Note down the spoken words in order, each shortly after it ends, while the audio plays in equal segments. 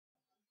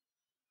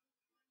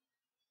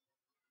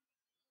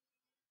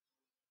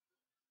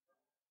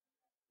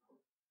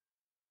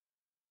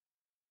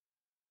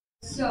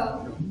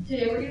So,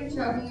 today we're going to be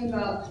talking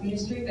about the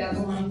Mystery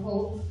Babylon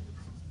cult.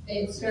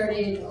 It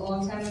started a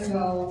long time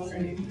ago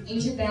in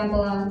ancient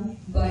Babylon,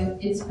 but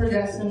it's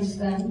progressed since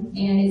then,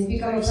 and it's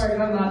become a part of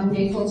our modern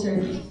day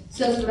culture.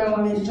 So that's what I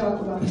wanted to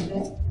talk about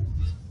today.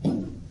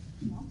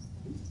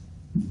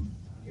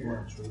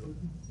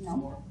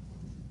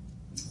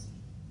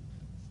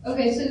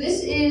 Okay, so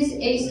this is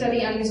a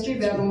study on Mystery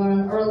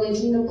Babylon, a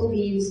religion that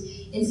believes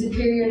in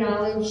superior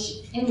knowledge,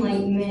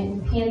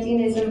 enlightenment,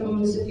 pantheism, and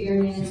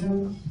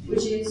Luciferianism,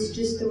 which is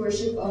just the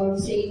worship of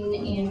Satan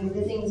and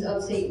the things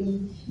of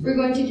Satan. We're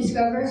going to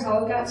discover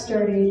how it got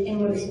started and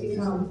what it's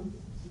become.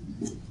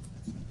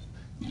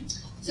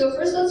 So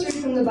first let's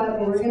read from the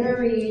Bible. We're going to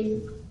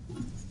read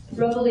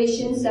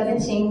Revelation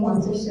 17,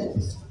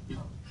 1-6.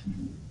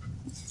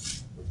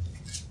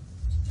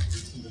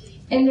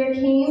 And there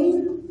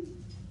came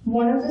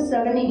one of the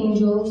seven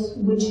angels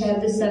which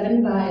had the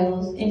seven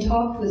vials, and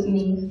talked with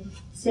me,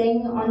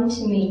 saying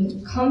unto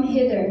me, Come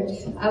hither,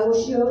 I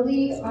will show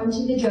thee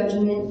unto the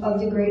judgment of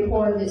the great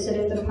whore that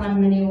sitteth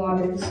upon many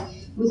waters,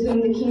 with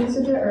whom the kings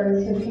of the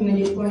earth have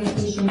committed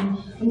fornication,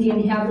 and the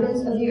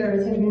inhabitants of the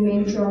earth have been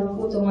made drunk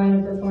with the wine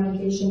of her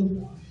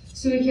fornication.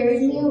 So he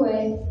carried me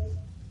away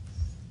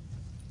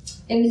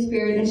in the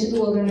spirit into the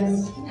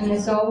wilderness, and I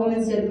saw a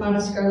woman sit upon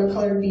a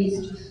scarlet-colored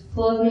beast,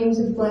 full of names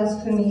of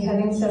blasphemy,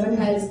 having 7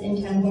 heads and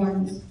 10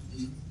 horns.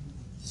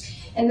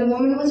 And the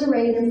woman was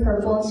arrayed in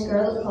purple and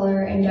scarlet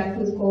color, and decked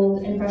with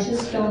gold and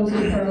precious stones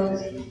and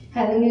pearls,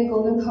 having a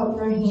golden cup in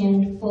her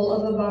hand, full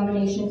of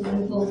abominations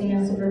and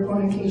filthiness of her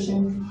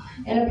fornication.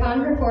 And upon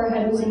her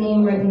forehead was a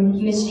name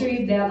written,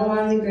 Mystery,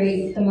 Babylon the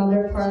Great, the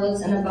mother of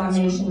harlots and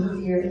abominations of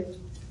the earth.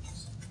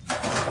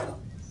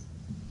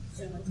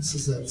 This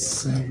is that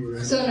same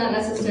word. So not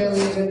necessarily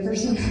a good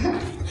person.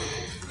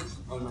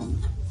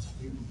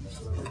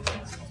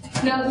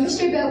 Now, the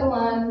Mystery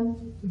Babylon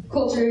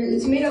culture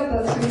is made up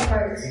of 3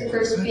 parts. The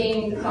first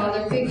being the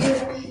father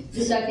figure,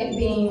 the second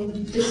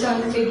being the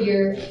son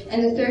figure,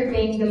 and the third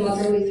being the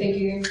motherly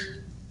figure.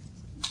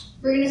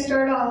 We're going to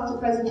start off the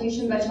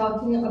presentation by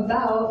talking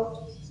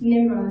about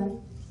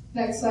Nimrod.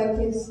 Next slide,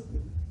 please.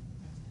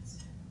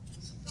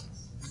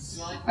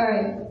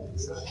 Alright,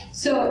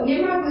 so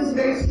Nimrod was a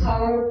very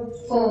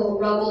powerful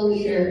rebel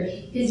leader.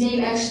 His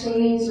name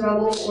actually means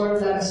rebel or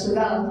let us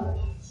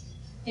rebel.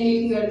 And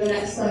you can go to the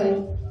next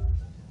slide.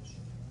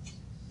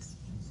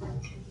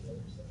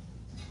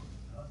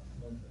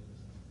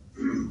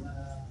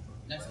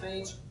 Next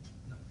page?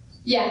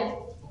 Yeah,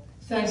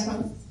 the next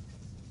one.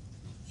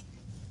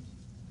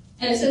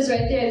 And it says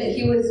right there that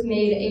he was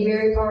made a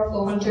very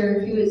powerful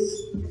hunter. He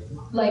was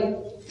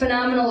like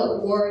phenomenal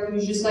at war. He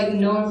was just like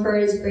known for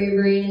his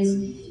bravery and his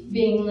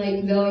being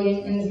like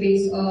valiant in the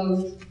face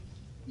of,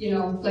 you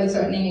know, like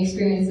threatening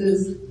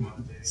experiences.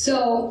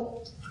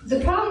 So the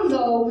problem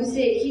though was that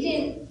he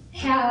didn't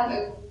have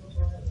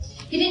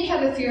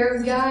a fear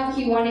of God.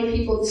 He wanted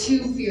people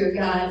to fear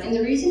God. And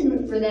the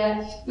reason for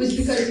that was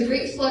because the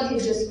Great Flood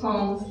had just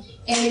come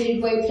and it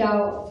had wiped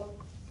out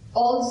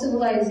all of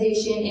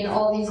civilization and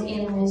all these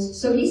animals.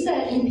 So he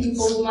set in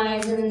people's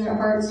minds and in their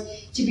hearts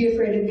to be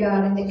afraid of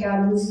God, and that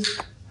God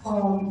was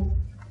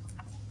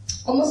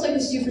almost like a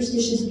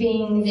superstitious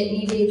being that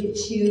they needed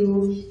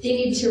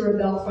to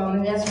rebel from,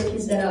 and that's what he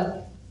set up.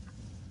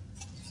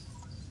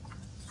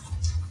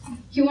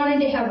 He wanted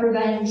to have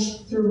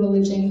revenge through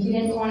religion. He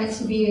didn't want it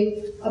to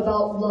be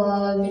about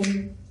love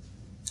and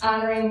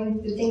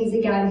honoring the things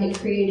that God had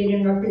created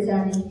and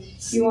represented.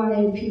 He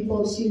wanted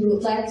people to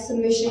lack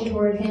submission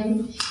toward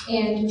him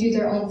and do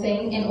their own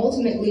thing, and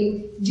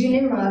ultimately do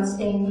Nimrod's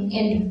thing,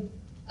 and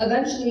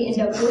eventually end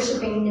up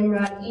worshiping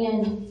Nimrod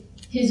and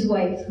his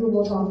wife, who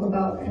we'll talk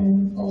about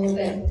in a little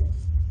bit.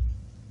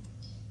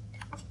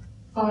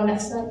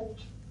 Next slide.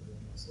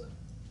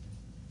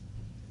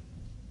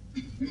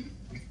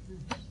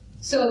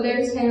 So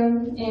there's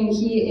him, and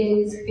he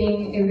is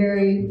being a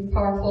very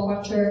powerful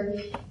hunter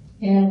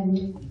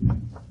and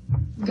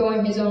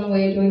going his own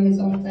way, doing his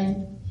own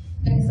thing.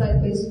 Next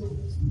slide, please.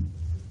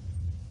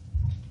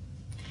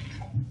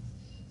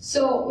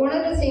 So one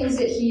of the things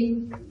that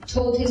he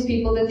told his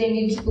people that they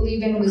needed to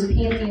believe in was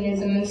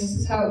pantheism, and this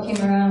is how it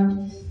came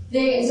around.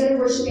 They, instead of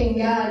worshiping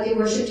God, they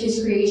worshipped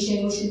his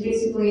creation, which is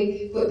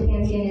basically what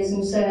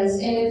pantheism says.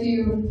 And if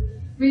you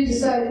read the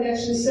side, it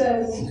actually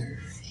says,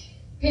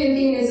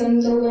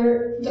 Pantheism,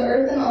 the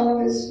earth and all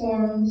of its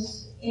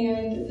forms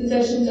and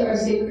possessions are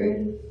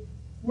sacred.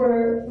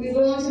 We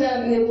belong to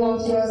them and they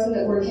belong to us, and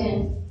that we're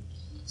kin.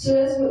 So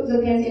that's what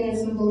the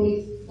pantheism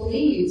belief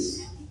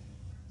believes.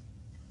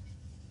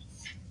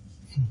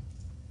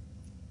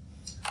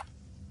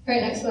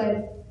 Alright, next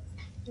slide.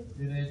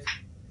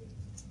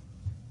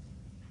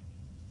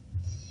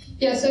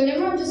 Yeah, so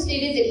Nimrod just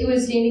stated that he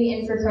was standing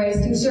in for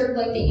Christ. He was sort of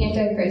like the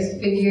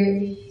Antichrist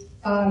figure.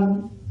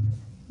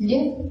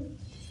 Yeah.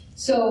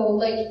 So,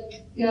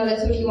 like, you know,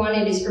 that's what he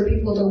wanted, is for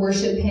people to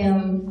worship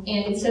him.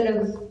 And instead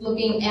of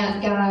looking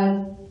at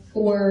God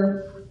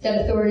or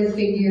that authoritative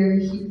figure,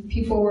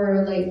 people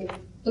were, like,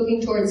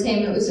 looking towards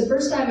him. And it was the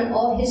first time in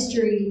all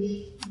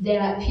history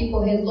that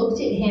people had looked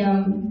at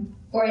him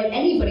or at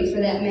anybody for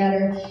that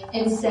matter,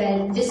 and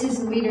said, this is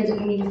the leader that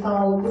we need to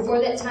follow.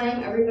 Before that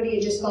time, everybody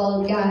had just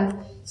followed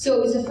God. So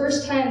it was the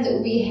first time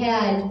that we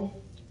had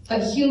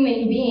a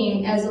human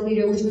being as a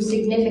leader, which was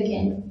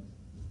significant.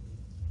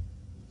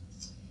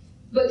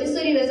 But this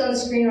lady that's on the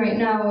screen right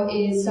now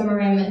is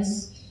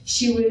Semiramis.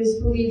 She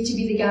was believed to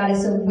be the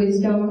goddess of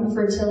wisdom,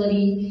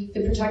 fertility,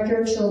 the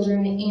protector of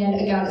children, and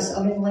a goddess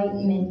of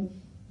enlightenment.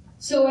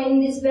 So in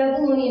this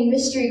Babylonian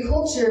mystery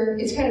culture,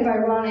 it's kind of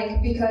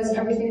ironic because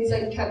everything is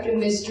like kept a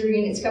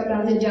mystery and it's kept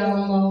on the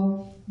down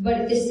low. But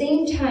at the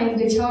same time,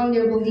 they're telling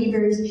their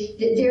believers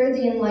that they're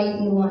the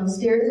enlightened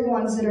ones. They're the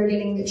ones that are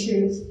getting the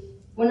truth.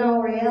 When in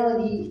all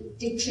reality,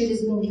 the truth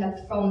is being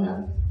kept from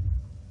them.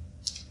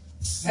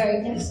 All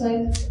right, next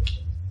slide.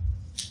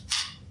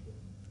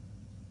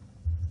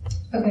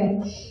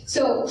 Okay,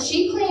 so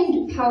she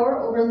claimed power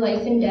over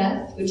life and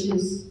death, which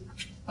is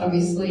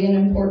obviously an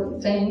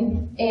important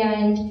thing.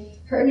 And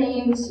her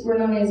names were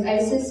known as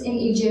Isis in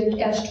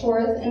Egypt,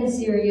 Ashtoreth in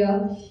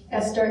Assyria,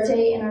 Astarte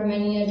in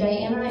Armenia,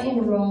 Diana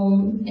in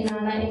Rome,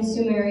 Inanna in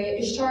Sumeria,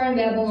 Ishtar in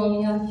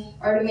Babylonia,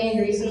 Artemia in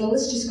Greece, and the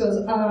list just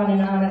goes on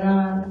and on and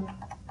on.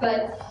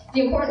 But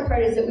the important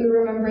part is that we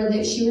remember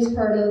that she was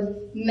part of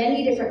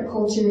many different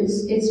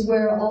cultures. It's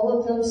where all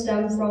of them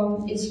stem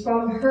from. It's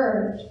from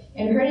her.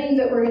 And her name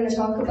that we're going to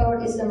talk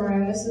about is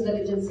Semiramis, so that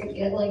it doesn't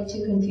get like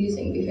too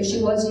confusing, because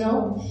she was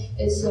known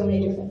as so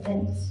many different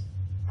things.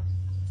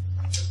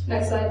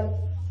 Next slide.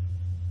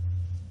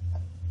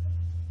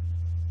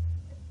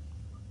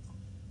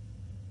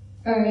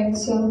 Alright,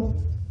 so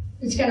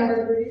it's kind of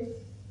hard to read.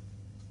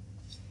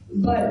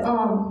 But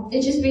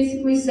it just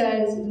basically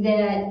says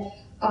that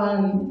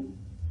kind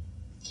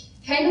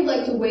of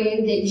like the way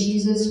that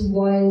Jesus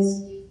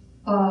was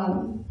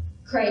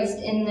Christ,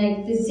 and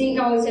like the Satan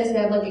always has to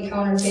have like a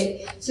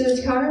counterfeit. So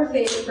his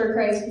counterfeit for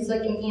Christ is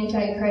like an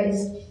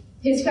antichrist.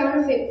 His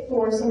counterfeit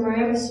for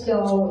Semiramis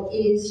though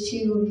is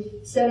to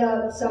set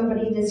up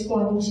somebody that's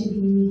going to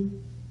be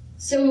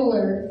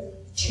similar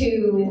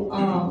to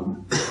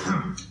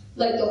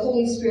like the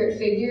Holy Spirit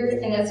figure,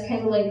 and that's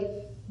kind of like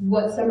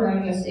what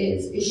Semiramis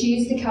is.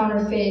 She's the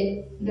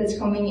counterfeit that's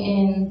coming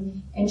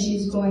in, and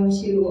she's going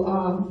to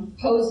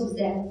pose as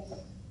that.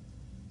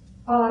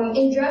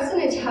 In dress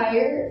and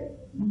attire,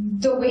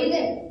 the way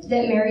that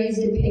Mary is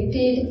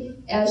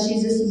depicted as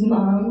Jesus'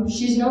 mom,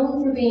 she's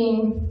known for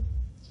being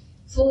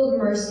full of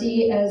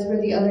mercy, as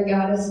were the other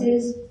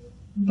goddesses,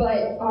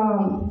 but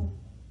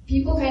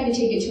people kind of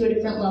take it to a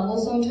different level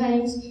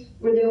sometimes,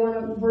 where they want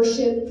to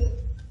worship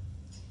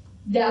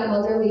that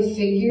motherly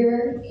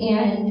figure,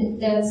 and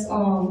that's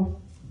what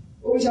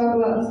we talk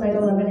about in slide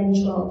 11 and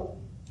 12.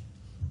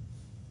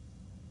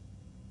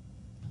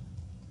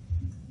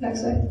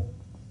 Next slide.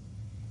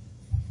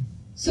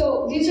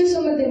 So these are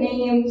some of the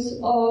names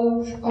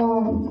of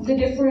the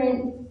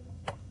different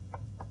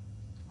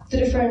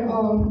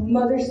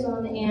mother,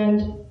 son,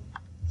 and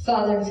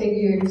father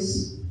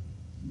figures.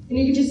 And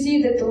you can just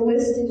see that the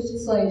list is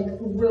just like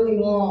really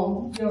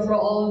long, you know, for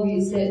all of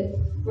these that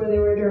where they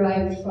were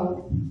derived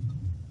from.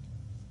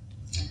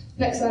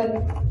 Next slide.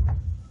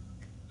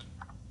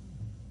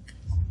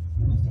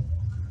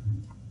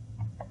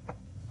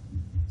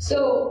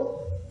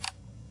 So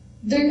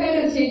they're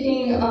kind of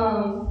taking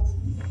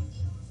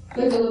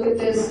like a look at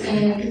this,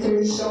 and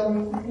they're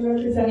showing,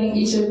 representing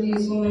each of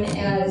these women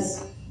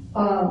as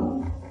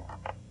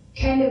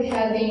kind of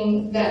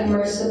having that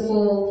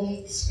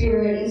merciful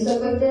spirit and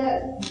stuff like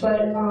that,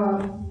 but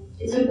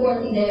it's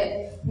important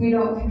that we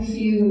don't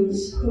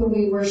confuse who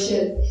we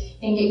worship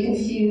and get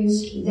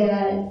confused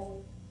that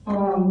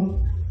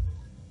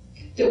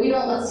that we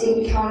don't let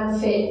Satan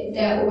counterfeit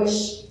that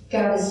which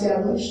God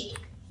established.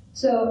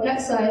 So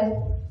next slide.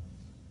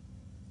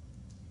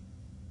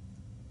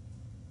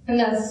 And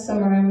that's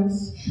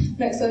Semiramis.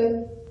 Next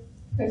slide.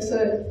 Next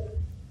slide.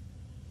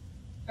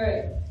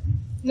 Alright.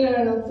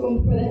 No,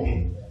 don't put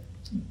it.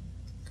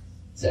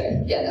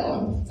 Sorry, yeah, that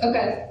one.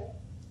 Okay.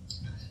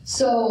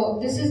 So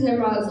this is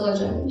Nimrod's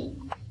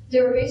legend.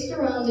 They were based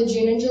around the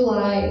June and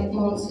July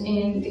months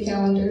in the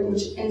calendar,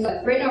 which ends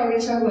up, right now we're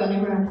going to talk about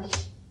Nimrod.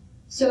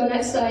 So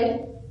next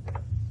slide.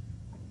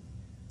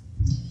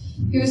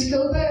 He was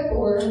killed by a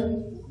boar,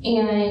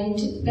 and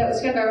that was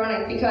kind of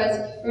ironic because,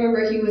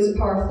 remember, he was a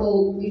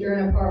powerful leader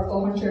and a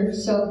powerful hunter.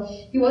 So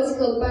he was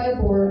killed by a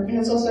boar, and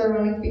it's also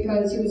ironic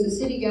because he was a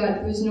city god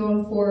who was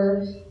known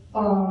for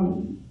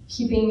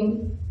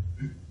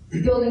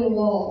building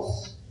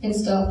walls and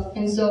stuff.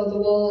 And so the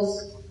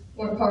walls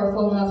weren't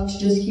powerful enough to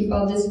just keep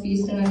out this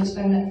beast, and I just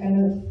find that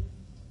kind of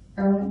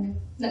ironic.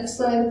 Next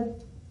slide.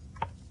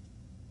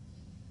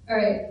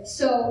 Alright,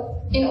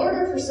 so in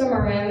order for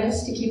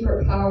Semiramis to keep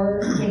her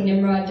power when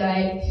Nimrod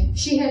died,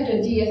 she had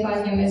to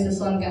deify him as the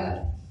sun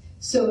god,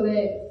 so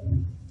that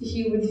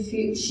she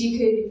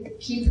could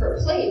keep her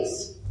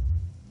place.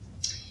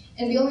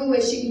 And the only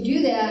way she could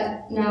do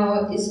that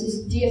now is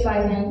to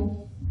deify him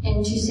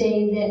and to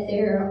say that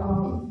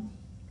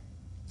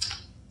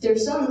their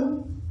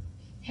son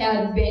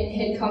had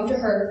come to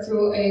her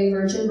through a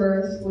virgin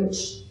birth,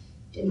 which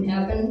didn't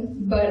happen,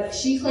 but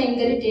she claimed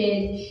that it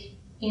did.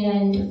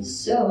 And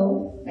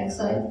so, next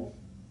slide.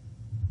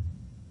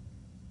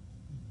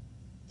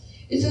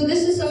 So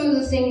this is some of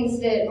the things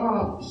that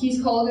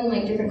he's called in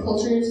like different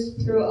cultures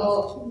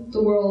throughout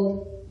the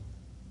world.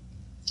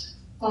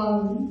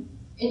 And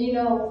you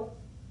know,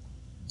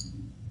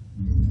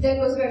 that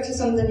goes back to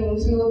some of the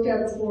names we looked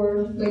at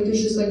before. Like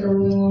there's just like a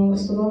really long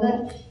list of all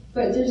that.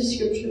 But there's a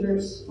scripture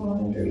verse I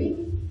wanted to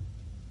read.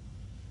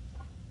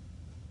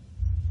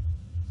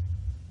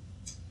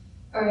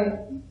 Alright,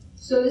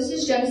 so this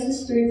is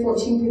Genesis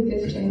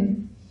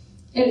 3:14-15.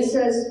 And it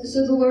says,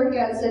 so the Lord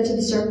God said to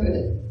the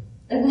serpent,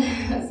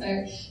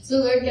 so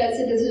the Lord God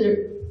said to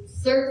the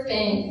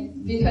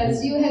serpent,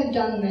 because you have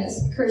done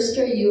this, cursed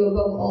are you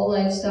above all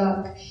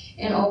livestock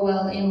and all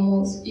wild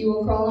animals. You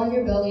will crawl on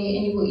your belly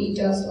and you will eat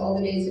dust all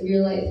the days of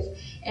your life.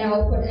 And I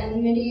will put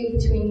enmity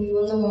between you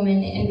and the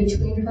woman, and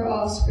between her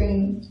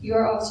offspring,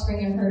 your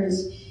offspring and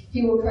hers.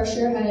 He will crush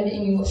your head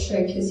and you will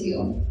strike his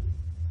heel.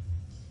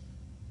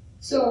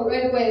 So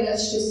right away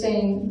that's just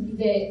saying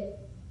that,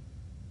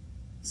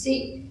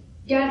 see,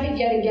 God had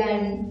yet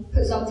again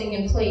put something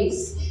in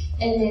place,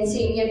 and then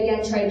Satan yet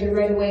again tried to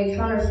right away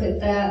counterfeit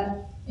that.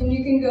 And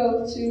you can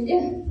go to,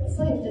 yeah, that's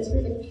life, that's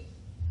perfect.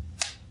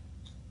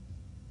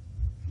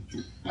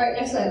 Alright,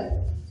 next slide.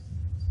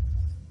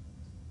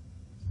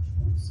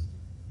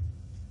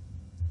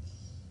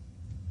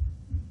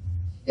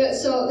 Yeah,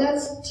 so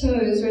that's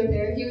Tammuz right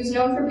there. He was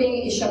known for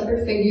being a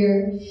shepherd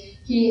figure.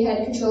 He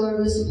had control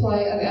over the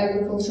supply of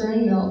agriculture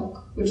and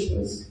milk, which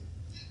was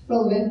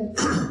relevant.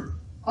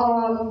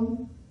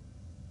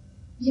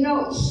 You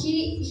know,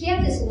 he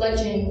had this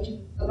legend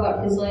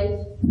about his life.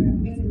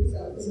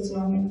 This is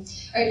wrong.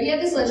 Alright, he had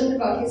this legend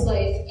about his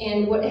life,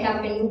 and what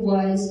happened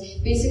was,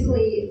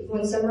 basically,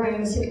 when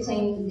Semiramis had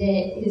claimed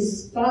that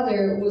his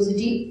father was a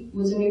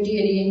new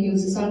deity and he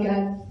was the sun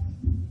god,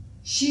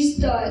 she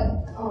thought,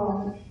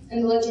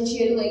 in the legend, she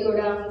had to like go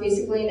down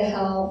basically into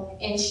hell,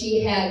 and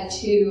she had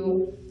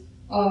to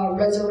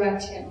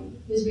resurrect him.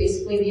 Was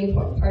basically the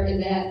important part of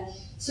that.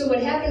 So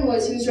what happened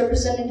was he was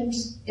represented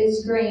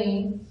as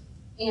grain,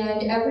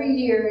 and every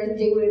year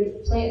they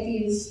would plant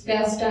these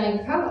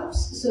fast-dying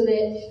crops so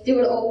that they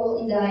would all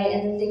wilt and die,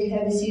 and then they could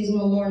have a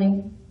seasonal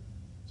mourning.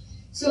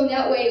 So in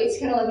that way, it's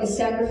kind of like a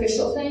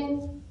sacrificial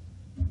thing.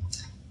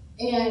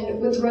 And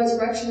with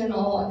resurrection and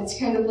all, it's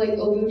kind of like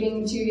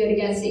alluding to, yet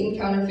again, Satan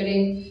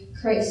counterfeiting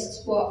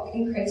Christ's walk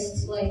and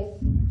Christ's life.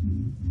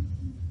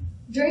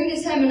 During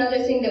this time,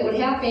 another thing that would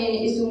happen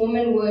is the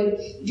woman would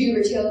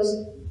do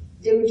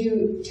they would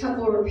do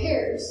temple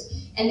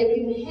repairs, and they would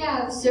even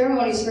have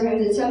ceremonies for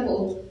him in the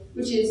temple,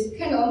 which is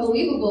kind of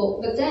unbelievable.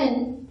 But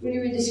then, when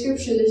you read the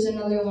scripture, there's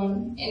another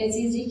one, and it's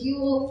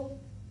Ezekiel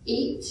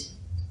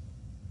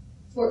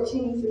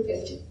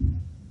 8:14-15.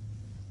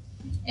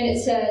 And it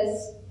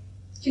says,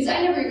 because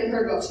I never even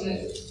heard about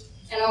Tammuz,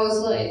 and I was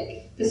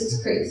like, this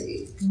is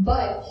crazy.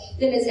 But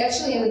then it's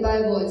actually in the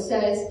Bible, it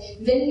says,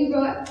 then he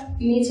brought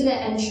me to the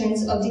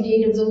entrance of the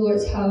gate of the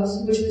Lord's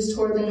house, which was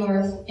toward the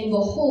north, and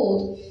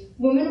behold,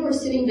 women were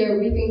sitting there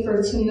weeping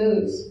for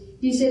Tammuz.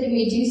 He said to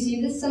me, do you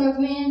see this, son of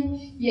man?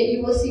 Yet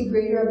you will see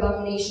greater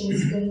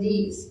abominations than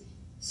these.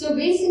 So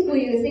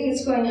basically, the thing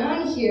that's going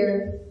on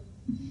here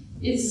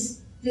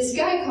is this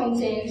guy comes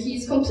in,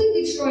 he's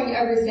completely destroying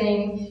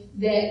everything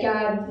that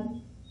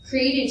God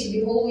created to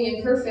be holy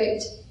and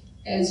perfect,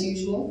 as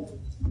usual.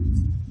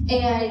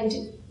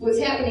 And what's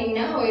happening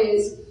now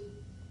is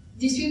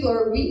these people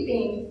are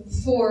weeping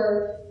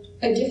for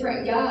a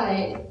different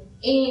God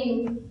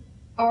in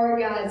our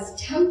God's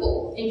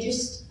temple. And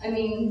just, I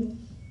mean,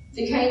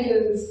 the kind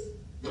of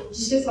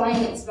just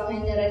defiance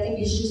behind that, I think,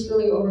 is just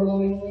really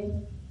overwhelmingly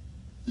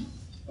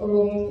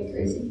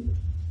crazy.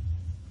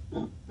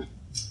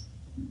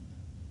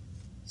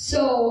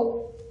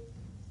 So,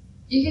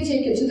 you can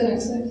take it to the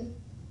next slide.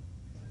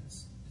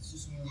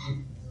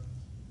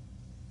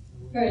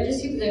 Alright,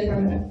 just keep it there for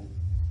a minute.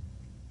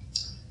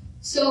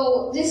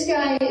 So, this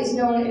guy is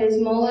known as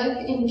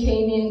Molech in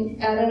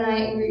Canaan,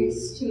 Adonai in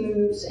Greece,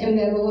 Tammuz in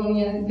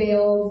Babylonia,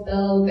 Baal,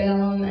 Bel,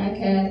 Balaam,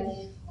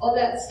 Akkad, all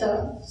that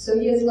stuff. So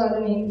he has a lot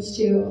of names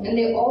too. And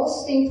they all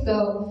stink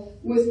though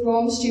with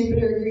Rome's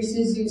Jupiter,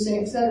 Greece's Zeus,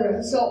 and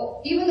etc.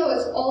 So even though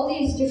it's all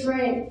these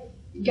different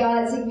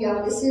gods and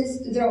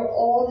goddesses, they're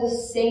all the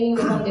same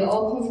one. They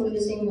all come from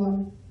the same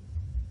one.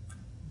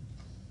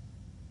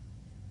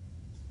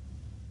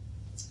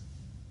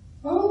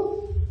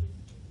 Oh,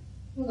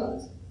 hold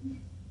on.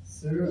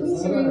 Sarah, Let me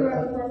see where you're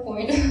at the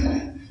PowerPoint.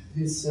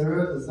 Hey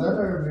Sarah, is that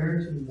our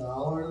American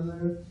dollar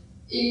there?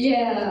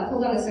 Yeah,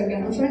 hold on a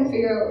second. I'm trying to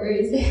figure out where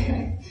he's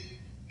at.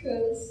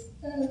 Because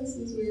this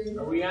is weird.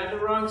 Are we on the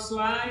wrong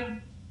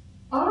slide?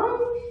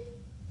 Go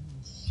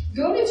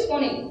to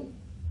 20.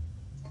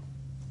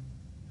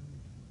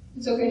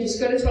 It's okay, just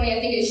go to 20.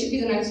 I think it should be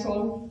the next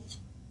one.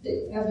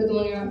 After the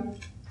one you're on.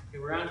 Okay,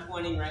 we're on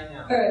 20 right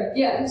now. Alright,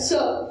 yeah.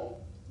 So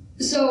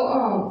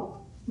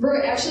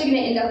we're actually going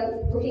to end up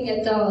looking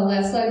at the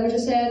last slide we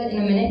just had in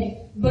a minute.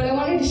 But I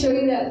wanted to show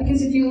you that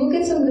because if you look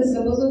at some of the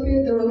symbols up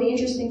here, the really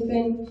interesting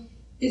thing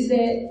is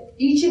that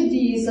each of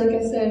these, like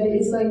I said,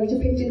 is like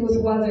depicted with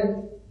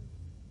weather.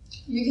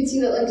 you can see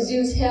that like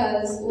Zeus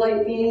has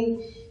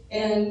lightning,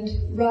 and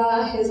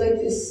Ra has like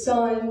this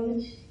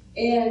sun,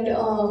 and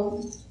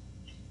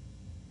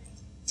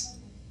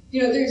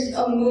there's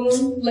a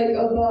moon like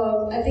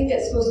above. I think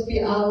that's supposed to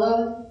be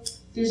Allah.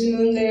 There's a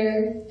moon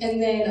there,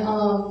 and then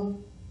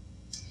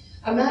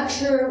I'm not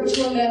sure which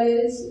one that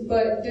is,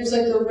 but there's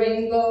like a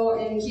rainbow,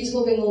 and he's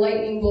holding a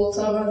lightning bolt.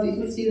 So I don't know if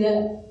you can see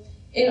that.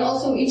 And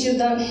also each of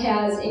them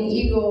has an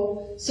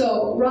eagle.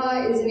 So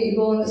Ra is an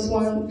eagle in this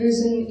one. There's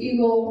an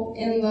eagle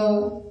in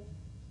the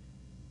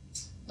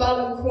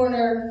bottom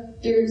corner.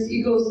 There's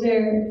eagles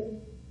there.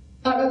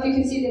 I don't know if you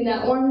can see it in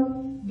that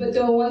one, but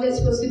the one that's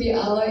supposed to be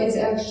Allah is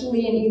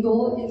actually an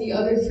eagle, and the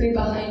other three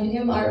behind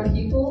him are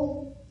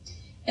people.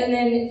 And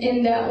then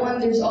in that one,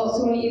 there's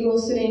also an eagle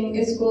sitting.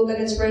 It's gold,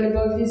 and it's right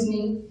above his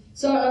knee.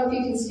 So I don't know if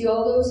you can see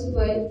all those,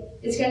 but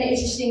it's kind of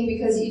interesting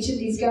because each of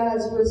these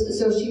gods was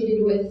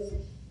associated with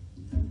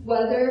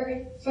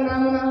weather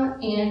phenomena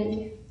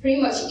and pretty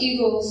much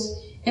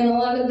eagles, and a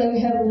lot of them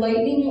have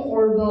lightning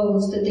or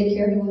bows that they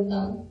carry with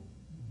them.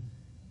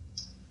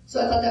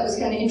 So I thought that was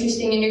kind of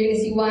interesting, and you're going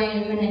to see why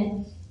in a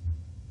minute.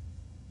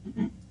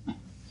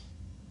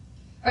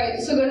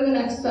 Alright, so go to the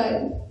next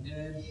slide.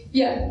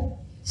 Yeah.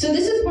 So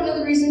this is one of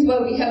the reasons why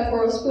we have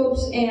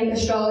horoscopes and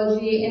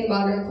astrology in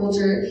modern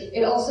culture.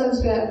 It all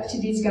stems back to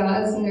these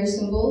gods and their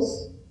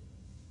symbols.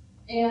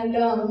 And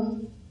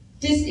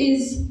this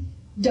is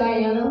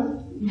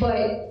Diana,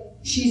 but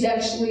she's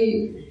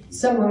actually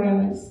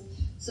Semiramis.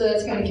 So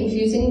that's kind of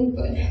confusing,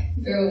 but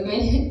bear with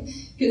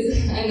me,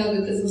 because I know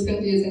that this is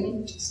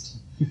confusing.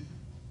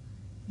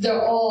 They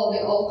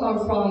all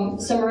come from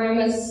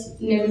Semiramis,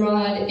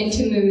 Nimrod, and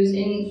Tammuz.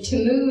 And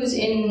Tammuz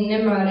and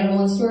Nimrod in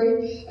one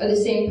story are the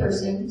same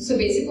person. So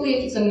basically,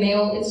 if it's a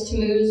male, it's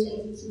Tammuz,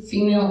 and if it's a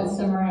female, it's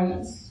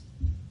Semiramis.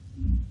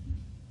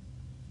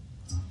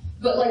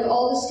 But like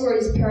all the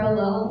stories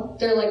parallel,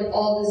 they're like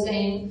all the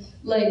same.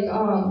 Like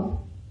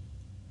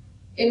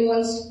in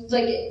one,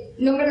 like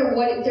no matter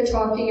what they're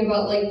talking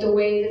about, like the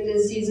way that the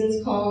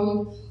seasons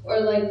come, or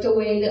like the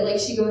way that like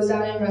she goes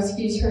down and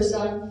rescues her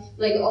son,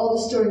 like all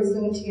the stories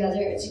link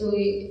together. It's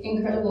really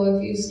incredible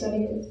if you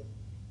study it.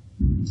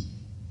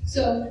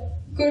 So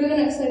go to the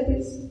next slide,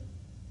 please.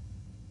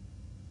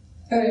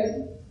 All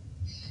right.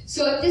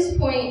 So at this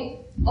point,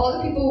 all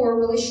the people were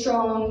really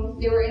strong.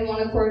 They were in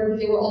one accord.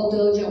 They were all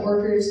diligent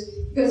workers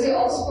because they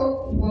all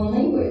spoke one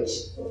language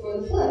before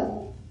the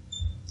flood.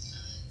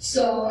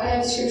 So I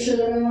have scripture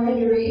that I wanted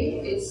to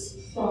read. It's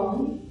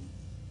from,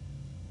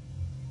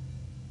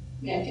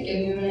 you have to give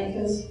me a minute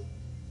because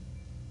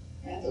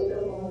I have to look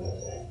up on my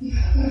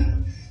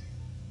website.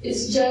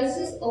 It's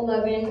Genesis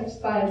 11,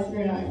 5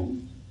 through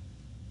 9.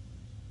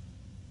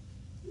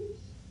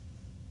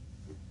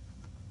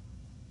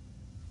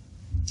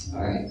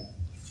 All right.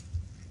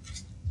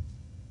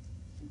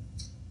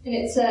 And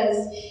it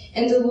says,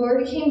 "And the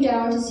Lord came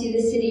down to see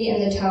the city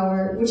and the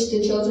tower, which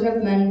the children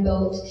of men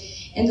built.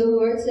 And the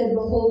Lord said,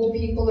 Behold, the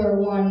people are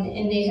one,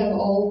 and they have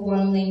all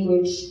one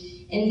language.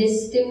 And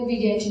this they will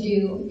begin to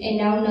do, and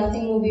now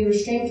nothing will be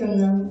restrained from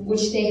them,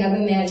 which they have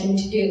imagined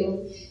to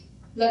do.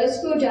 Let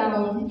us go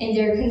down, and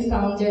there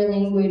confound their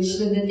language,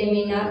 so that they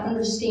may not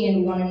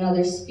understand one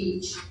another's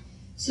speech.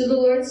 So the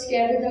Lord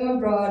scattered them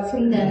abroad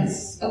from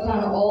thence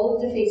upon all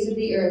of the face of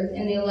the earth,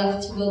 and they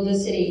left to build the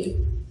city.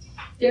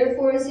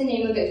 Therefore is the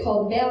name of it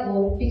called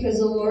Babel, because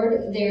the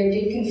Lord there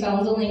did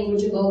confound the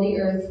language of all the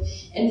earth,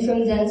 and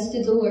from thence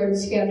did the Lord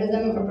scatter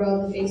them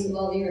abroad the face of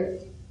all the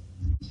earth."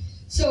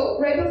 So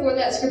right before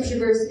that scripture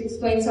verse, it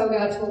explains how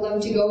God told them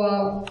to go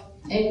out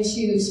and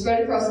to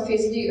spread across the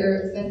face of the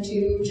earth and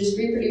to just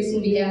reproduce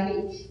and be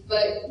happy.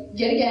 But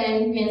yet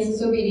again, man's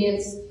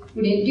disobedience,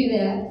 we didn't do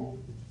that.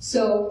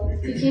 So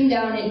he came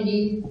down and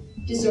he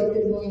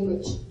disrupted the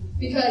language.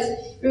 Because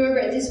remember,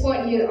 at this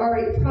point, he had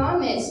already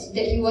promised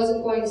that he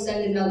wasn't going to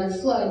send another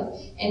flood.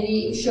 And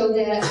he showed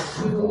that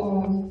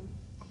to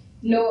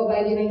Noah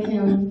by giving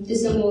him the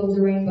symbol of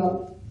the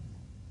rainbow.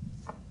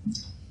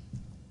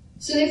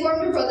 So they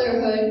formed a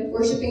brotherhood,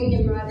 worshiping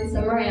Nimrod and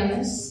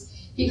Semiramis.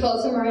 He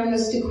called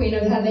Semiramis the Queen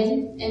of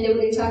Heaven, and they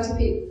would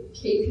intoxicate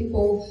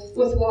people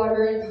with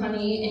water and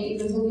honey and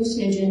even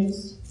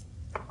hallucinogens.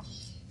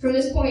 From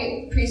this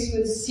point, priests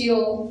would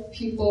seal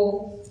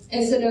people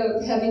instead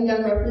of having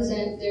them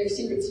represent their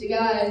secrets to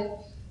God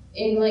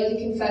in like a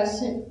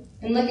confession.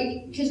 And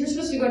because we're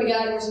supposed to go to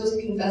God and we're supposed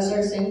to confess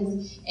our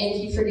sins and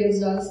he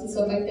forgives us and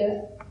stuff like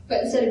that.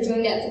 But instead of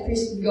doing that, the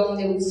priests would go and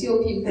they would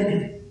seal people.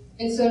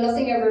 And so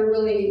nothing ever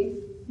really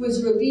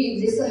was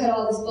relieved. They still had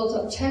all this built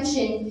up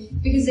tension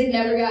because they'd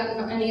never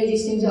gotten any of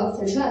these things off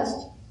their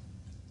chest.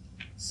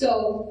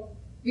 So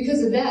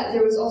because of that,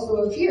 there was also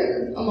a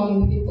fear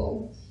among the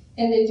people.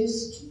 And they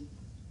just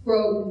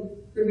were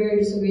very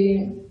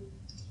disobedient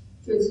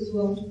towards his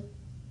will.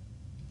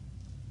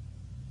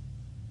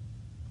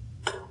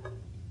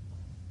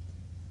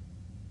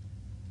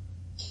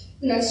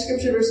 The next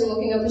scripture verse I'm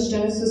looking up is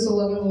Genesis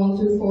 11, 1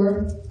 through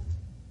 4.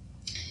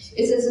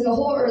 It says, "And the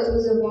whole earth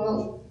was of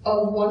one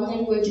of one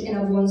language and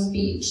of one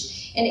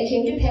speech. And it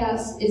came to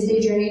pass, as they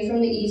journeyed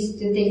from the east,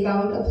 that they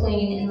found a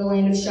plain in the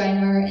land of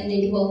Shinar, and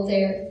they dwelt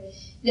there.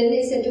 Then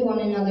they said to one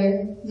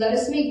another, "Let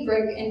us make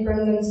brick and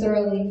burn them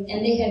thoroughly."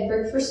 And they had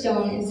brick for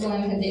stone, and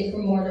slime had they for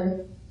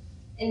mortar.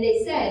 And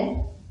they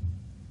said,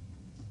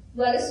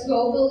 "Let us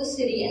go build a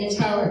city and a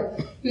tower,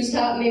 whose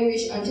top may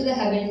reach unto the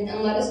heaven,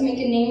 and let us make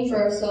a name for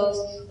ourselves,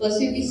 lest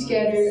we be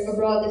scattered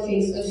abroad the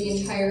face of the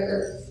entire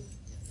earth."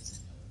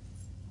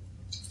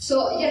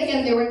 So, yet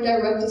again, they were in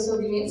direct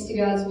disobedience to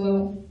God's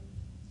will.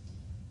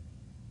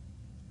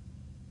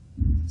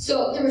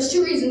 So, there was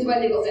two reasons why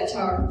they built that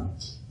tower.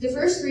 The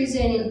first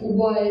reason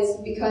was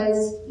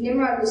because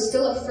Nimrod was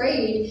still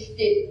afraid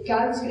that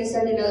God was going to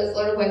send another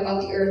flood to wipe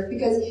out the earth,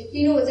 because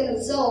he knew within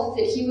himself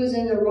that he was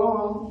in the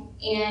wrong,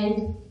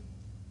 and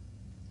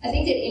I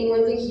think that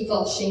inwardly he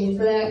felt shame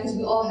for that, because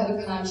we all have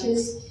a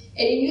conscience,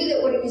 and he knew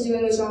that what he was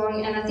doing was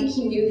wrong, and I think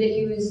he knew that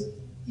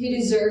he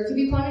deserved to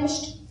be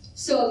punished.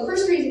 So the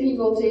first reason he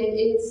built it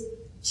is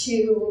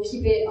to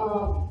keep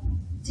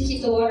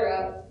the water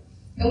out,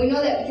 and we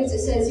know that because it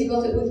says he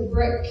built it with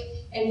brick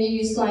and he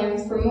used slime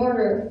for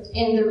mortar.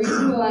 And the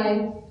reason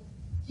why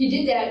he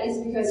did that is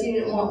because he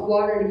didn't want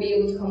water to be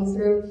able to come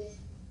through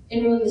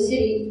and ruin the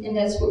city, and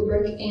that's what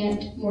brick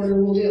and mortar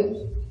will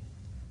do.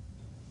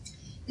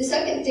 The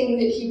second thing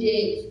that he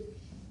did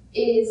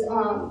is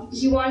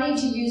he wanted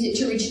to use it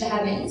to reach the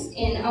heavens.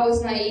 And I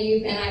was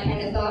naive, and I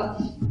kind of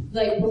thought,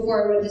 like,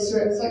 before I read this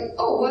story, I was like,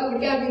 oh, why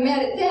would God be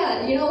mad at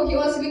that? You know, he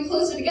wants to be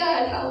closer to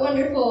God. How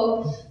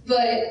wonderful.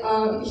 But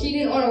he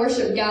didn't want to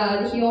worship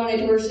God. He wanted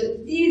to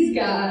worship these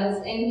gods,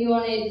 and he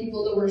wanted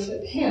people to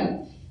worship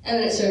him. And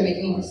then it started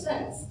making more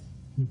sense.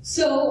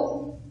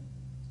 So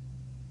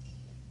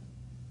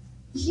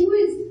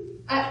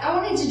I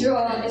wanted to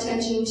draw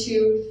attention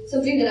to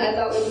something that I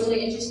thought was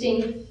really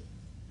interesting.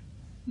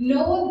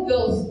 Noah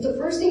built, the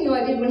first thing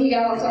Noah did when he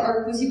got off the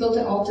ark was he built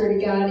an altar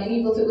to God, and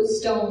he built it with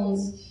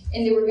stones,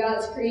 and they were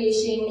God's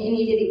creation, and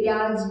he did it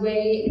God's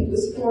way, and it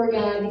was for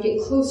God to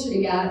get closer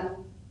to God.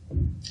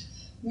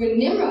 When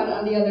Nimrod,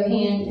 on the other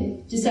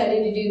hand,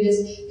 decided to do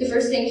this, the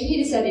first thing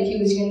he decided he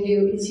was going to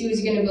do is he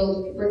was going to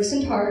build bricks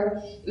and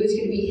tar. It was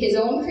going to be his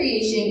own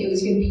creation, it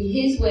was going to be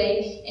his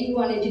way, and he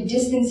wanted to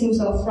distance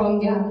himself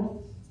from God.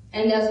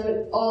 And that's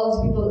what all of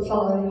the people that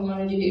followed him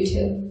wanted to do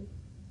too.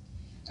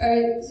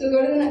 Alright, so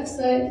go to the next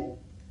slide.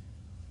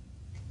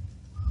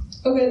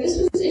 Okay, this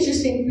was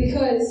interesting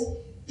because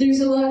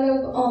there's a lot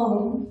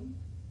of,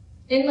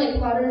 in like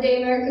modern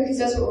day America, because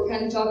that's what we're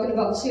kind of talking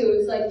about too,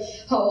 it's like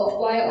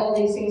why all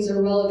these things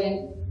are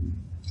relevant.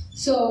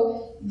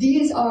 So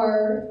these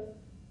are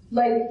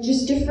like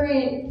just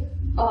different,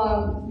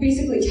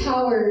 basically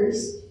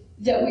towers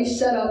that we've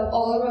set up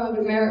all around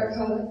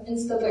America and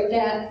stuff like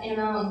that, and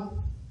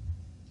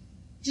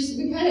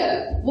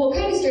we'll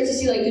kind of start to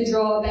see like the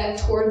drawback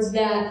towards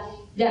that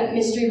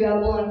mystery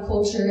Babylon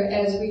culture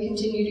as we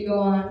continue to go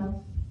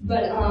on.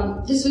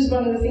 But this was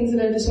one of the things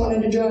that I just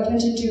wanted to draw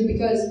attention to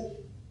because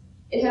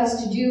it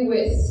has to do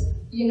with,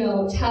 you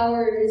know,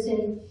 towers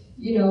and,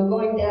 you know,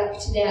 going back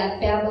to that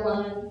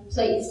Babylon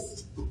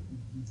place. All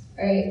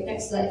right,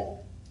 next slide.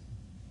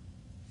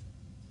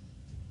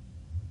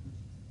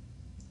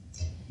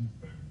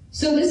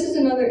 So this is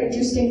another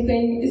interesting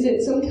thing, is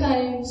that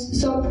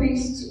sometimes some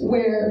priests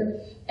wear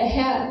a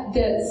hat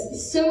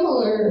that's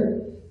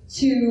similar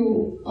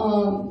to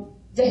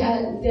the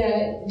hat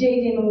that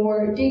Dagon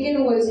wore.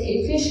 Dagon was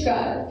a fish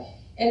god.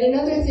 And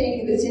another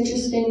thing that's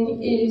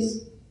interesting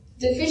is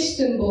the fish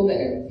symbol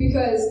there,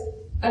 because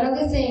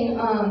another thing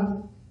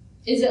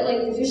is that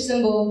like the fish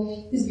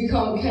symbol has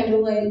become kind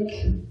of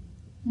like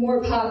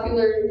more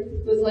popular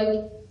with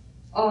like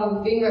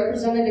being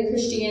represented in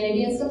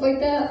Christianity and stuff like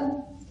that.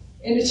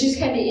 And it's just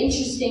kind of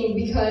interesting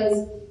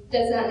because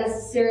that's not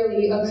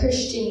necessarily a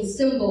Christian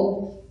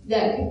symbol.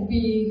 That could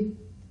be,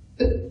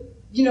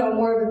 you know,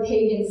 more of a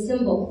pagan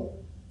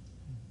symbol.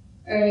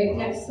 All right,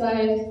 next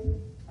slide.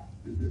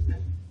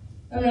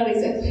 I'm not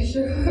exactly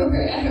sure where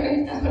we're at right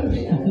now, to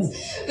be honest.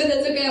 But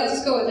that's okay, I'll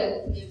just go with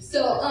it.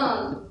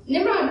 So,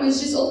 Nimrod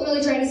was just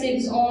ultimately trying to save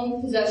his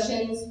own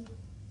possessions,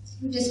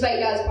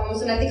 despite God's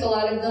promise. And I think a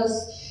lot of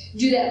us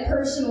do that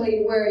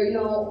personally, where, you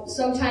know,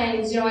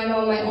 sometimes, you know, I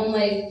know in my own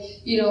life,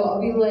 you know,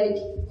 I'll be like,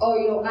 oh,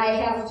 you know, I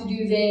have to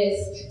do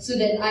this so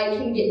that I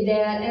can get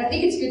that. And I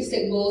think it's good to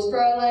set goals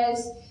for our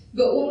lives.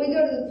 But when we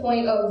go to the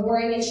point of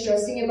worrying and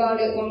stressing about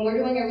it, when we're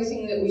doing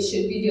everything that we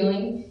should be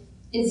doing,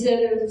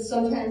 instead of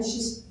sometimes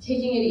just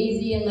taking it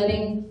easy and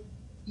letting,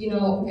 you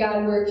know,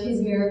 God work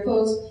his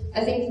miracles,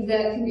 I think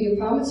that can be a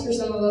promise for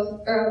some of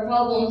us, or a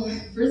problem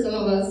for some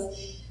of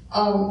us.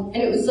 And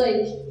it was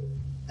like,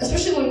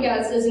 especially when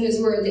God says in his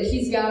word that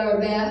he's got our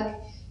back,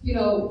 you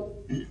know,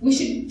 we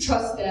should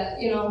trust that,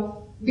 you know.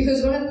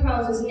 Because one of the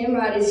problems with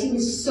Nimrod is he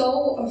was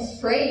so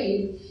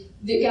afraid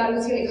that God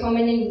was going to come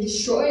in and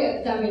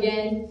destroy them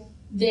again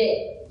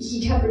that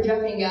he kept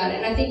rejecting God.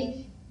 And I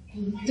think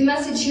the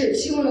message here,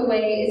 too, in a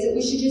way, is that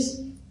we should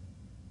just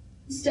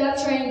stop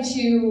trying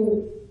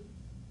to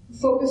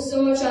focus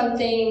so much on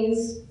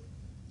things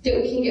that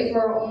we can get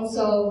for our own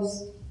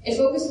selves and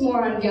focus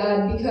more on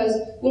God, because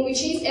when we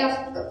chase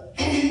after,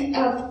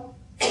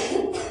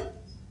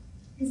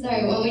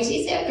 when we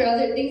chase after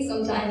other things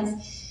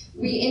sometimes,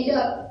 we end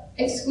up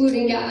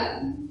excluding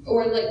God,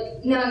 or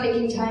like not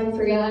making time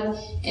for God.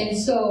 And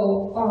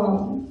so,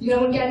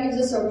 when God gives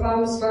us a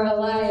promise for our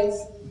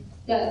lives,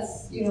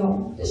 that's,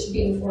 that should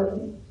be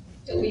important,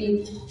 that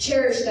we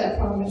cherish that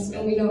promise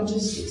and we don't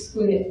just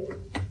exclude it.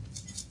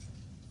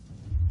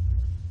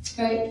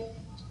 Alright,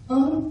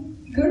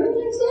 go to the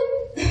next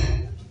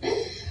slide.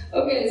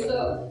 Okay,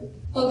 so,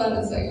 hold on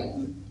a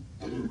second.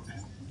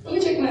 Let me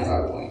check my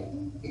PowerPoint.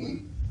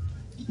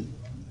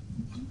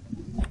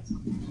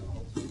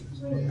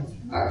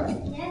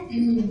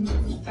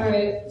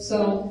 Alright,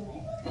 so,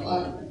 hold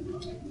on.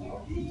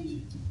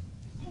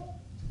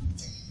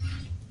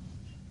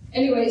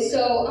 Anyway,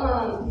 so,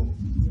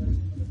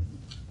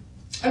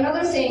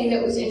 another thing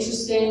that was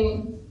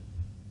interesting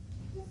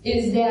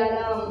is that,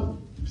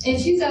 in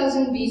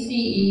 2000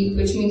 BCE,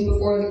 which means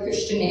before the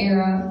Christian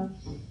era,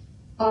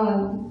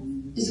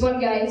 this one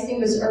guy, his name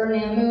was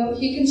Ur-Nammu,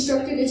 he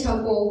constructed a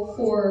temple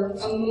for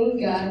a moon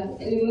god,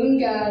 and the moon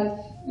god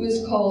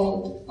was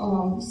called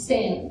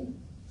Sin.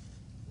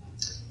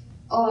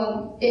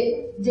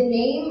 The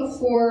name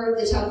for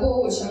the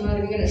temple, which I'm not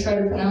even going to try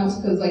to pronounce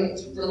because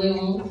it's really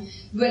long,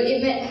 but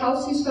it meant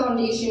house whose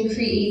foundation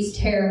creates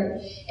terror.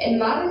 And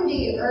modern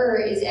day Ur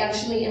is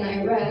actually in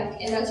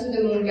Iraq, and that's where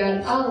the moon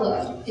god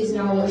Allah is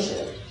now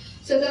worshipped.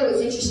 So I thought it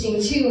was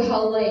interesting too,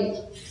 how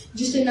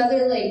just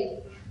another way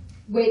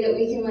that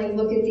we can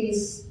look at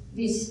these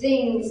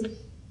things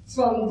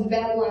from the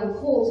Babylon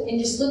cult and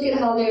just look at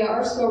how they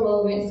are so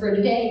relevant for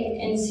today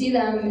and see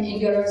them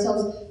and go to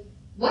ourselves,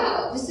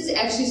 wow, this is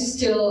actually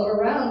still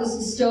around. This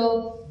is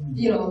still,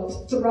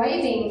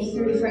 thriving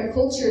through different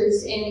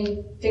cultures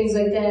and things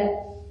like that.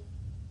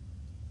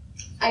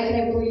 I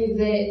couldn't believe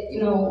that,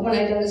 when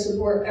I done this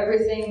report,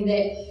 everything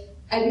that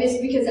I'd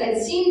missed, because I'd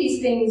seen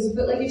these things,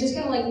 but it just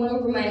kind of went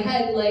over my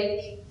head,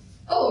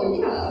 oh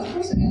yeah, of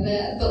course I know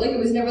that, but it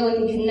was never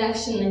a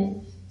connection there.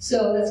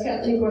 So that's kind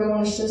of what I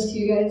want to stress to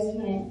you guys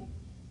tonight.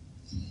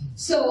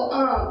 So,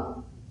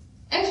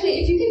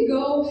 actually, if you could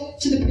go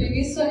to the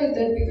previous slide,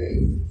 that'd be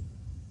great.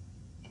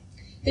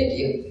 Thank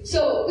you.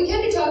 So we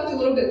kind of talked a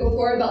little bit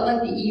before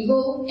about the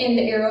eagle and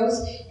the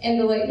arrows and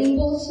the lightning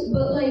bolts,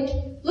 but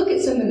look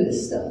at some of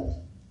this stuff.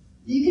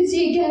 You can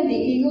see again the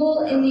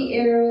eagle and the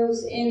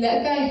arrows, and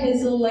that guy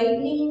has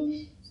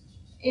lightning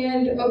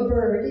and a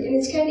bird. And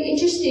it's kind of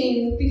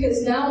interesting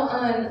because now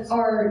on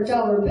our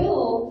dollar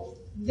bill,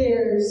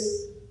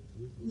 there's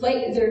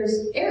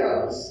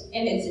arrows,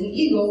 and it's an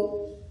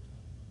eagle.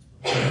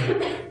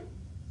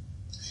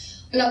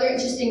 Another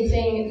interesting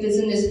thing that's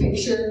in this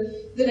picture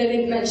that I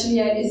didn't mention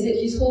yet is that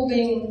he's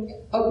holding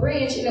a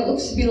branch, and it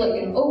looks to be like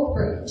an oak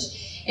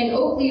branch. And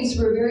oak leaves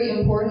were very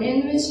important in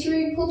the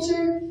mystery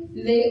culture.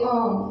 They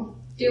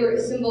were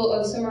a symbol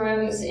of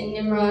Semiramis and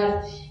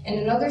Nimrod, and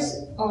another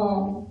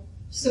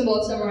symbol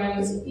of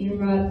Semiramis and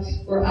Nimrod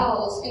were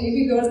owls. And if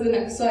you go to the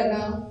next slide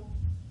now.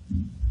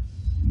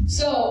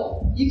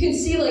 So you can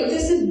see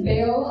this is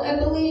Baal, I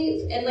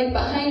believe, and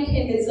behind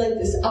him is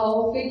this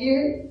owl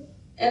figure.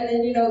 And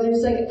then,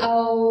 there's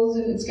owls,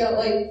 and it's got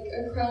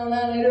a crown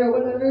on it or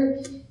whatever.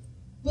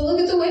 But look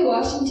at the way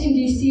Washington,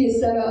 D.C. is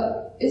set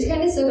up. It's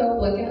kind of set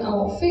up like an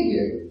owl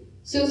figure.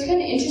 So it's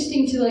kind of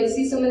interesting to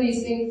see some of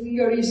these things and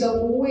go to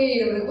yourself,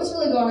 wait a minute, what's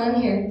really going on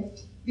here?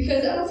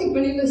 Because I don't think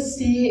many of us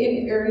see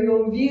an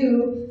aerial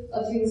view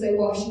of things like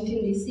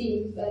Washington,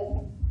 D.C.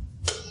 But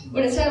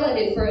when it's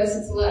highlighted for us,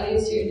 it's a lot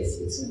easier to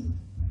see.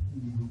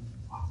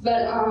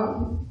 But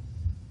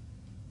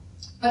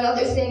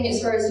another thing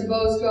as far as the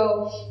bows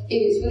go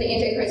is when the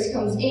Antichrist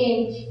comes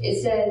in,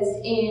 it says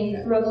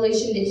in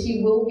Revelation that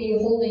he will be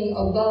holding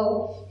a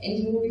bow, and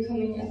he will be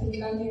coming, I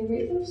think, on the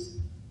raiders.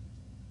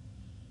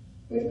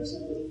 Raiders, I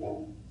believe,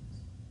 right?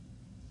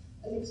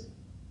 I think so.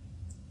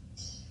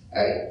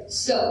 Alright,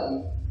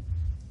 so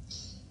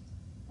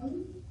I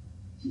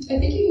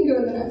think you can go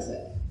to the next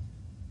slide.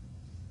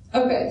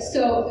 Okay,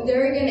 so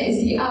there again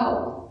is the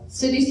owl.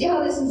 So do you see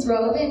how this is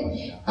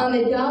relevant? On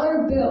the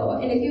dollar bill,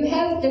 and if you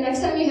have, the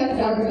next time you have a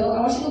dollar bill,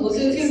 I want you to look at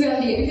this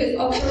because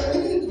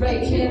upper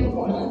right hand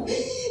corner.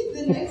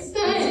 The next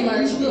time,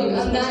 look,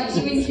 I'm not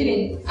even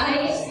kidding.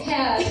 I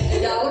had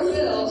a dollar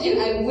bill, and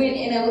I went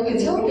and I looked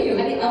at I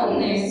didn't own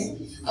there.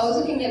 I was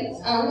looking at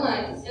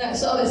online, and I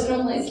saw this, and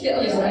I'm like,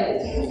 yeah, right,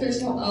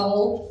 there's no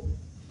owl.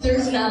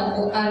 There's an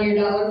owl on your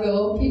dollar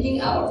bill peeking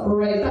out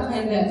right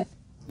behind that.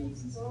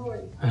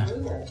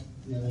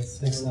 Yeah,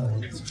 that's next time.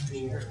 Let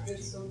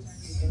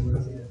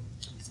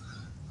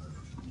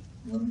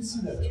me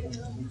see that.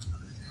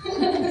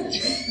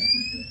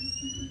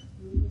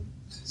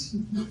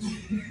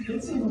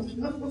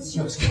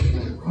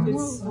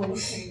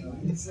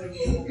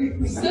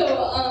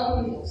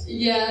 So,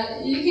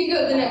 yeah, you can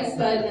go to the next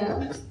slide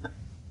now.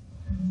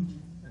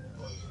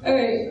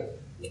 Alright,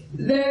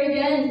 there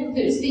again,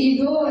 there's the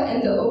eagle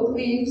and the oak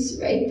leaves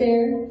right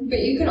there. But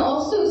you can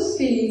also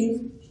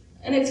see,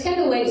 and it's kind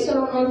of late, so I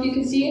don't know if you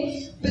can see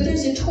it, but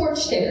there's a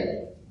torch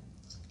there.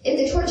 And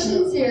the torch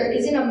that's there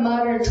isn't a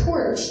modern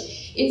torch.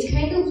 It's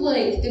kind of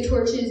like the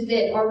torches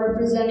that are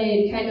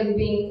represented kind of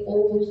being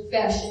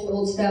old-fashioned,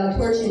 old-style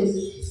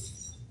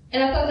torches.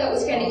 And I thought that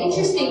was kind of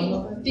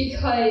interesting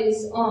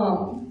because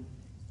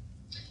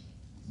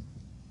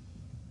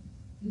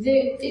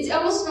it's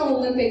almost an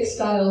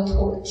Olympic-style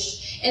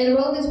torch. And the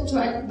relevance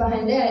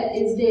behind that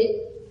is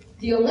that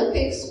the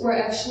Olympics were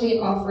actually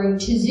an offering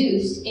to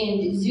Zeus,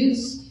 and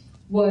Zeus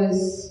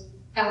was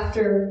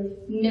after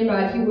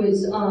Nimrod.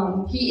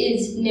 He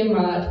is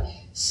Nimrod.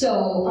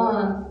 So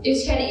it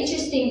was kind of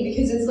interesting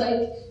because it's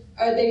like,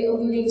 are they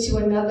alluding to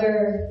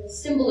another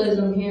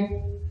symbolism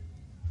here?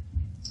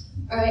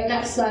 All right,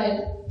 next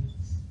slide.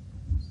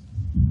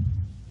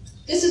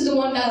 This is the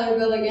 $1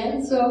 bill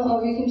again,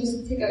 so you can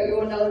just take out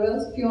your $1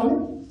 bills if you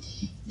want.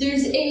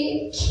 There's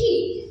a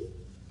key.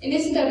 And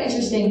isn't that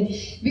interesting?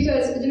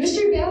 Because the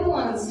Mystery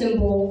Babylon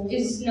symbol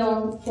is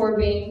known for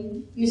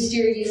being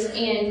mysterious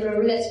and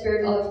remember that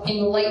spirit of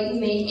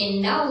enlightenment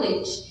and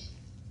knowledge.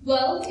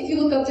 Well, if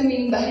you look up the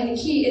meaning behind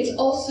the key, it's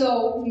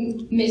also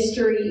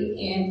mystery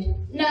and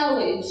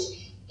knowledge.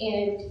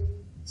 And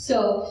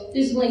so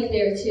there's a link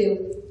there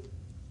too.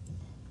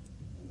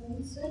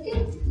 1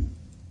 second.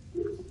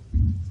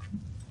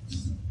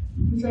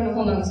 I'm trying to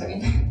hold on a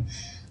second.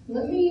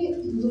 Let me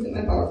look at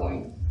my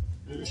PowerPoint.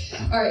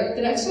 Alright,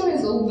 the next one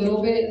is a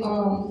little bit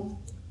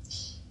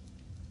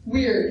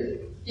weird.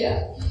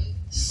 Yeah.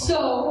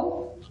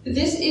 So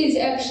this is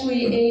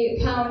actually a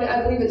pound,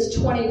 I believe it's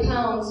 20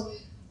 pounds.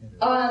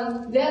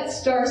 That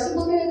star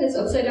symbol there that's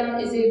upside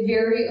down is a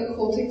very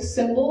occultic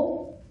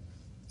symbol.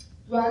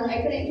 Ron,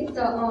 I couldn't get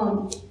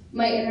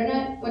my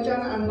internet went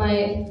down on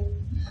my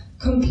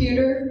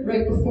computer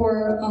right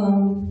before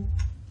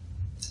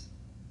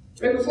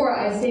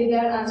I saved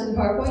that onto the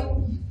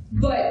PowerPoint.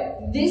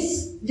 But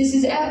this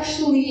is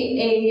actually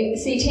a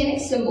satanic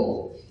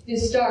symbol,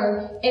 this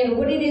star, and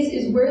what it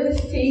is where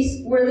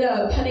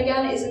the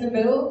pentagon is in the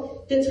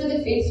middle, that's where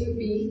the face would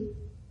be.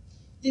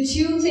 The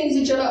two things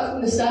that jut out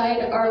from the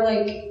side are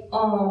like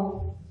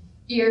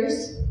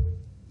ears.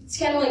 It's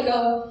kind of like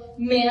a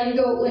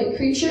man-goat-like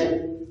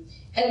creature.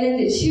 And then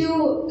the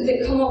two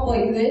that come up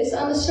like this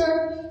on the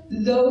star,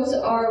 those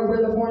are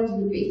where the horns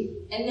would be.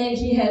 And then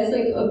he has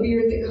like a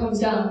beard that comes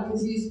down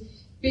because he's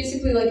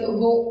basically like a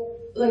goat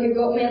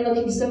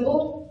man-looking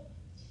symbol.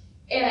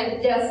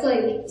 And that's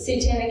like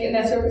satanic, and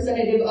that's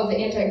representative of the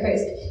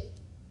Antichrist.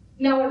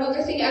 Now,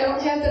 another thing I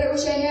don't have that I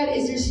wish I had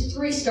is there's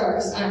 3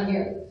 stars on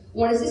here.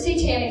 One is the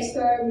satanic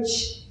star,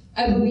 which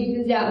I believe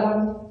is that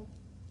one.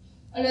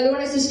 Another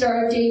one is the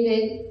Star of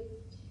David.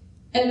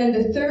 And then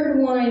the third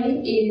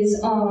one is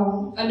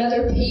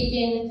another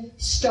pagan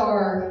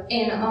star.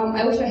 And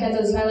I wish I had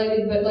those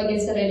highlighted, but like I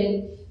said, I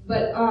didn't.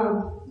 But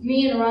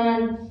me and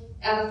Ron,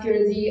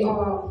 after the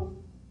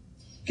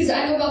because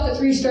I know about the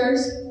 3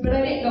 stars, but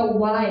I didn't know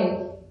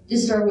why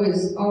this star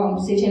was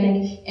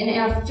satanic. And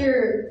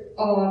after,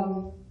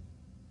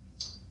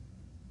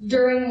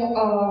 during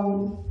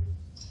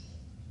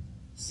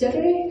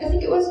Saturday, I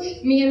think it was,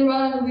 me and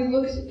Ron, we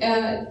looked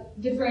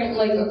at different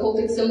like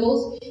occultic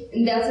symbols,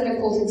 and that's an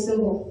occultic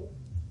symbol.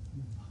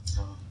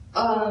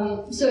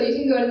 So you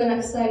can go to the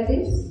next slide,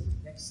 please.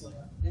 Next slide.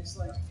 Next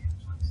slide.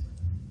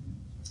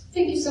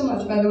 Thank you so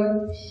much, by the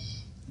way.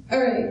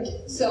 Alright,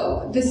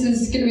 so this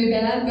is going to be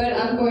bad, but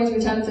I'm going to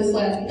attempt this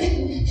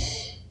Latin.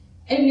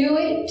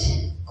 Annuit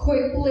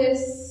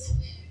coipulis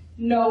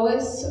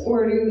novus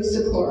ordo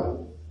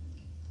seclorum.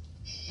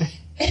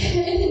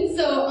 And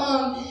so,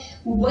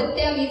 what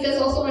that means, that's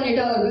also on your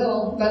dollar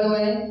bill, by the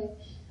way.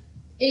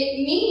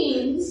 It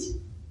means,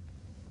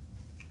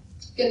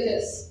 get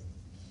this,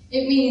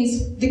 it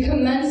means the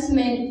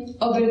commencement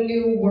of a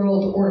new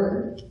world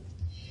order.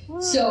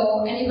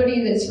 So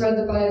anybody that's read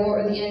the Bible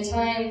or the end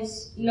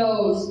times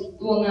knows,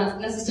 well, not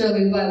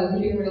necessarily the Bible,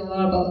 because you read a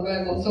lot about the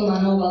Bible, so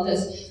not know about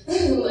this,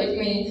 like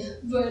me.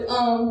 But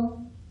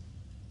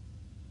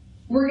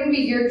we're going to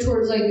be geared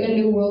towards like a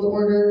new world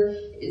order.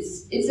 It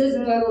says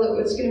in the Bible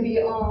that it's going to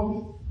be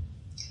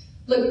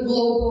like a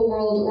global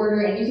world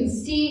order, and you can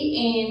see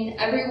in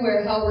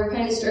everywhere how we're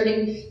kind of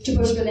starting to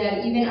push for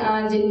that, even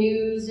on the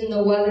news and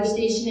the weather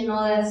station and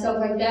all that stuff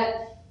like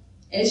that.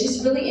 And it's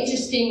just really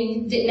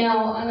interesting that now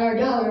on our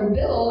dollar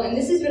bill, and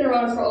this has been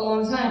around for a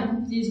long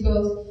time, these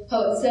bills,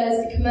 how it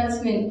says the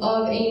commencement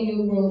of a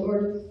new world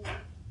order.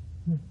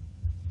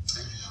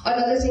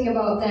 Another thing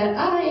about that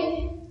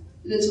eye,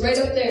 that's right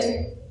up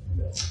there,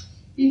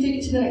 you take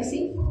it to the next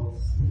scene,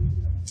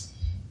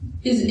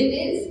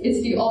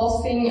 it's the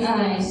all-seeing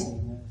eye.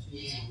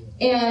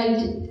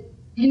 And,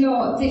 you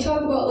know, they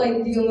talk about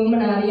like the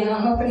Illuminati, and I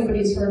don't know if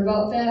anybody's heard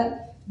about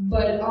that,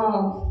 but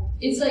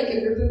it's like a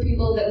group of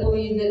people that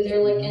believe that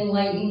they're like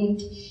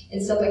enlightened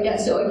and stuff like that.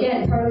 So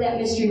again, part of that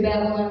Mystery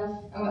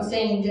Babylon, I'm not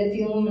saying that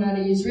the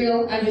Illuminati is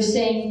real, I'm just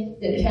saying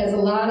that it has a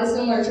lot of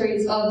similar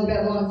traits of the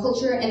Babylon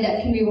culture, and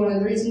that can be one of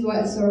the reasons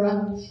why it's so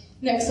around.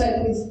 Next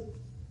slide, please.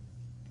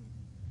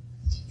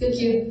 Thank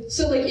you.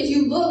 So like if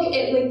you look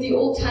at like the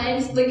old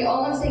times, like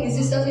all I'm saying is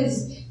this stuff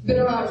has been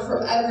around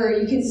forever.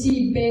 You can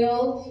see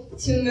Baal,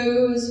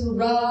 Tammuz,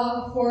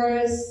 Ra,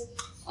 Horus,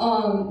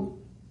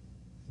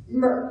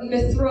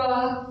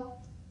 Mithra,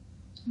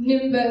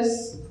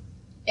 Nimbus,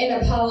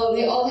 and Apollo.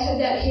 They all have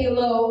that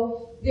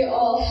halo. They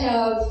all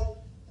have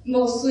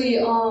mostly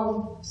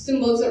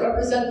symbols that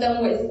represent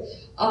them with,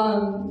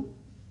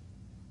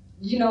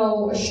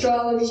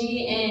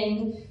 astrology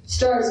and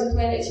stars and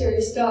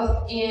planetary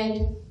stuff,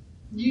 and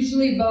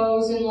usually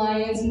bows and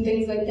lions and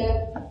things like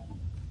that.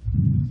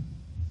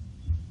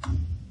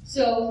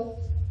 So,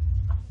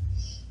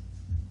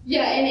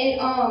 yeah, and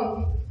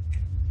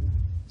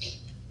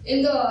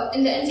in the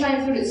end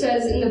times, what it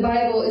says in the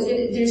Bible is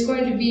that there's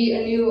going to be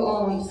a new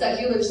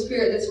secular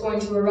spirit that's going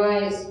to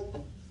arise,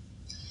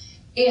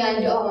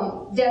 and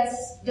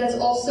that's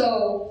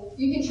also,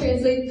 you can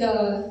translate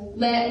the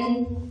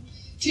Latin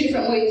two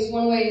different ways.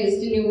 One way is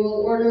the New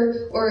World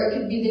Order, or it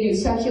could be the New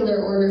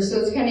Secular Order.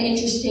 So it's kind of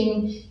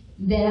interesting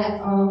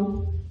that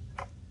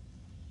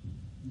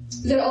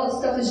that all this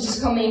stuff is just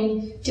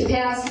coming to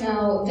pass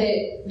now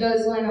that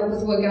does line up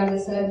with what God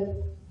has said.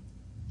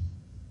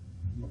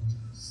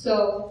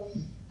 So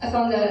I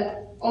found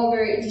that all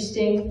very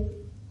interesting.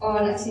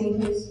 Next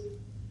scene, please.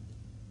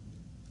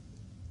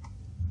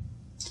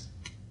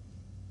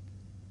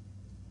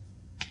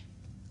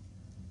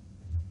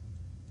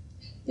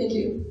 Thank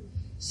you.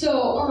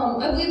 So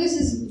I believe this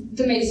is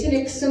the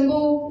Masonic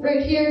symbol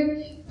right here,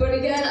 but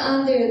again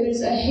on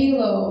there's a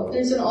halo,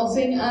 there's an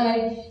all-seeing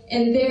eye,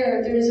 and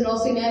there's an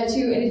all-seeing eye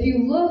too. And if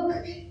you look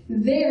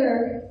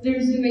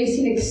there's the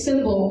Masonic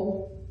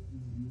symbol.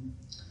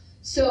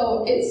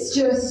 So it's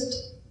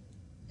just,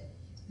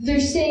 they're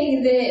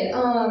saying that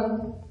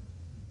all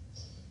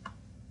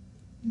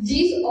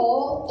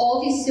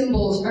these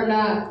symbols are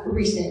not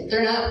recent.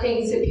 They're not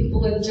things that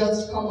people have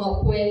just come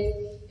up with.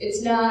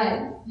 It's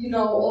not,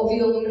 the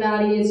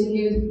Illuminati is a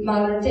new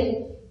modern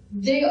thing.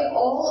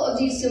 All of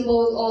these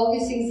symbols, all of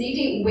these things, they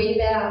date way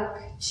back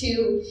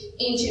to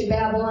ancient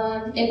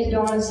Babylon and the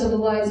dawn of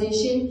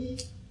civilization.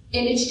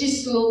 And it's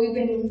just slowly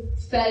been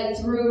fed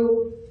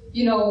through,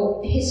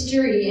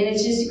 history, and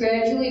it's just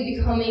gradually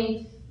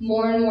becoming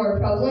more and more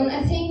prevalent,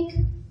 I think.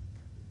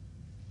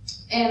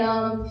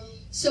 And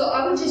so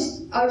I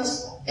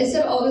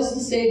said all this to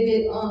say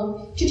that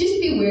to just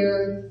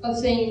beware of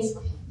things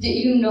that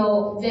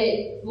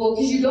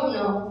because you don't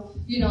know,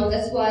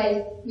 that's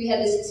why we had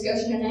this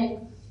discussion tonight,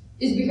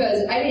 is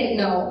because I didn't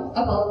know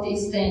about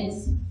these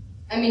things.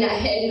 I mean, I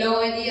had no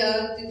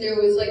idea that there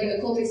was like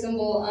an occultic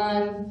symbol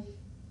on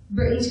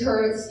Britain's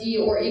currency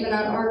or even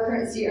on our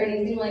currency or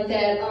anything like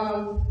that.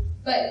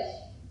 But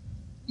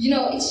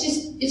it's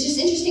just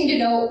interesting to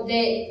know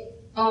that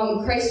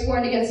Christ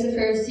warned against the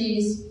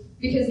Pharisees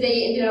because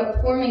they ended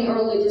up forming a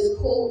religious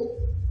cult.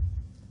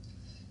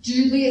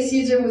 Julius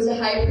Caesar was the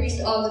high priest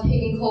of the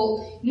pagan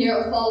cult.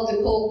 Nero followed the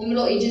cult. The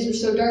Middle Ages were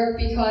so dark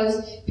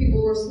because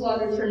people were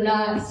slaughtered for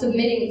not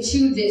submitting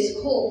to this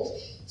cult.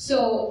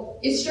 So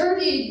it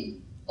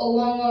started a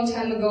long, long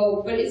time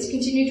ago, but it's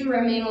continued to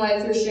remain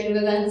alive through a string of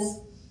events.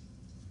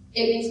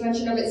 It makes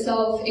mention of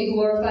itself. It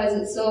glorifies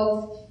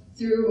itself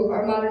through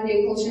our modern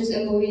day cultures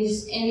and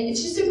beliefs. And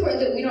it's just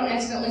important that we don't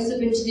accidentally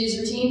slip into these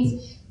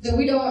routines, that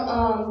we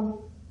don't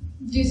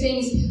do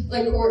things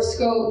like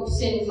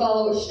horoscopes and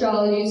follow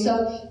astrology and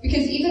stuff,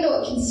 because even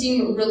though it can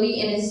seem really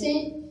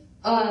innocent,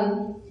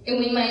 and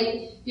we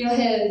might,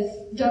 have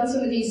done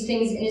some of these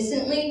things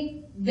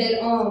innocently,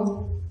 that,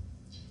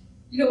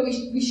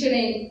 we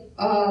shouldn't,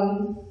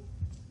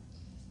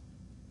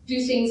 do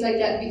things like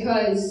that,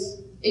 because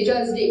it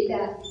does date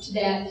back to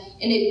that,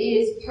 and it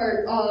is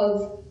part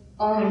of,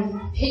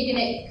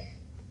 paganic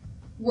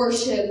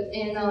worship,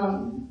 and,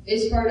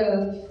 is part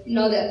of,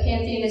 that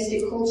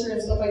pantheistic culture and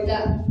stuff like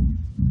that.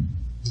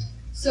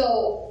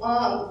 So,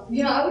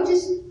 I would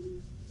just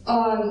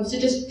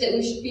suggest that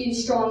we should be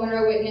strong in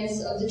our witness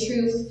of the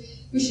truth.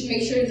 We should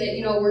make sure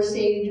that, we're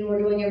saved and we're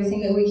doing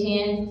everything that we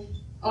can.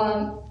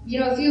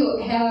 If you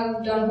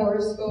have done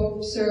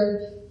horoscopes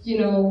or,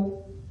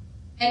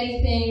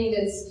 anything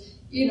that's,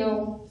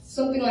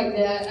 something like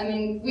that, I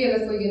mean, we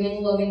have a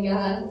forgiving, loving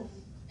God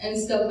and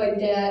stuff like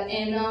that.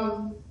 And,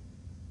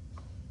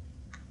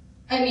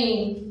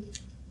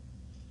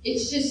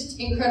 it's just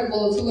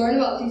incredible to learn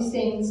about these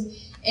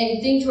things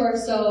and think to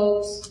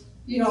ourselves,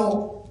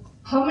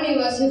 how many of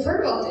us have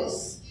heard about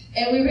this?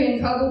 And we've been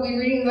probably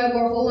reading the Bible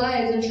our whole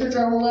lives, in church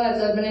our whole lives.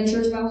 I've been in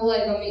church my whole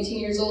life. I'm 18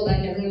 years old. I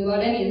never knew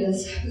about any of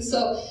this.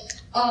 So,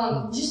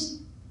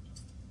 just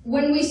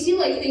when we see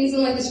like things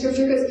in like the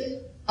scripture, because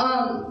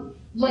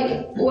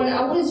when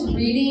I was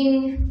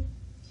reading,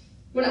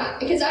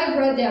 because I've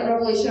read that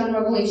Revelation on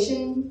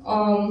Revelation,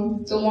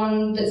 the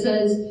one that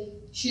says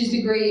she's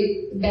the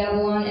great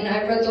Babylon, and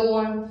I read the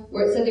one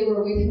where it said they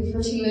were weeping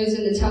for 2 moons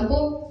in the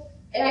temple,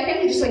 and I kind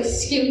of just like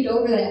skimmed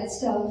over that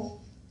stuff.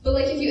 But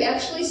like if you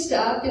actually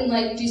stop and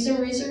like do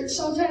some research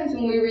sometimes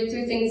when we read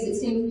through things that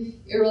seem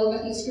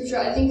irrelevant in the scripture,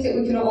 I think that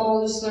we can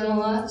all just learn a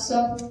lot.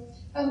 So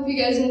I hope you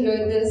guys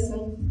enjoyed this.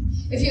 And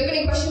if you have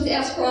any questions,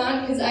 ask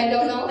Ron, because I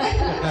don't know.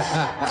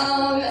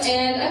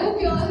 And I hope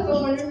you all have a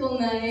wonderful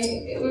night.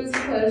 It was a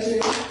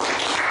pleasure.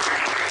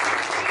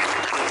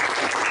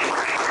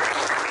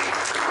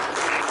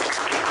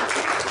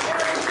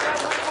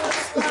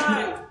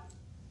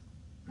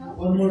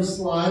 more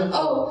slide.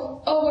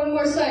 Oh, one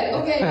more slide.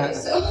 Okay,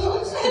 so I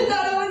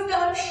thought I was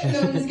done. No,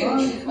 I'm just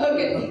kidding.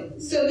 Okay,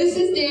 so this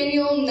is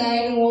Daniel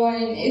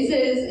 9:1. It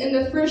says, in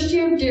the first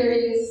year of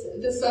Darius,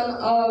 the son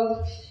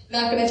of,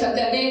 not going to type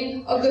that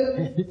name, of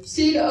the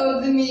seed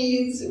of the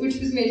Medes, which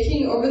was made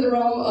king over the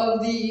realm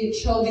of the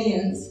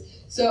Chaldeans.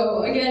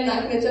 So again,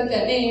 not going to type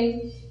that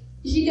name.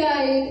 He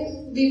died,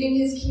 leaving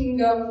his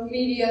kingdom,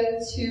 Media,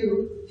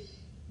 to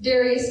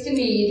Darius the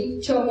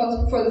Mede, 12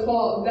 months before the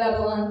fall of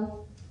Babylon.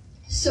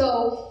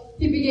 So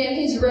he began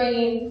his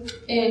reign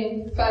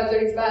in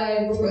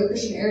 535 before the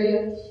Christian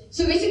era.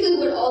 So basically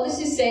what all this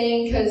is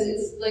saying, because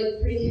it's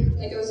like pretty,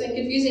 like I was saying,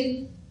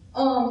 confusing,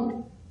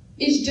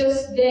 is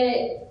just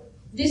that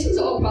this was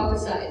all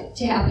prophesied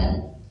to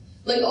happen.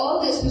 Like all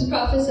of this was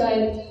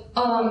prophesied.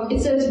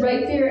 It says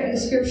right there in the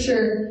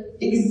scripture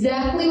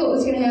exactly what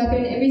was going to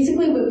happen, and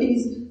basically what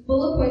these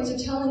bullet points are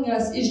telling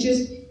us is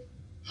just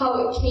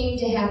how it came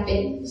to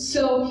happen.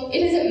 So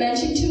it isn't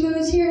mentioned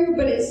Tammuz here,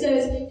 but it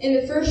says in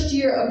the first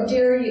year of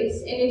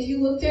Darius. And if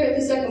you look there at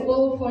the second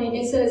bullet point,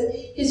 it says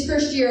his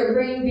first year of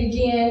reign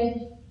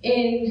began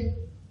in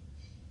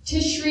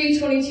Tishri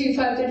 22,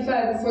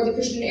 535 before the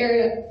Christian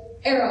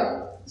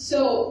era.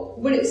 So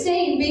what it's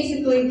saying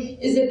basically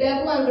is that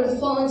Babylon would have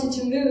fallen to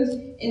Tammuz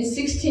in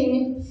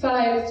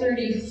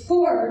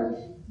 534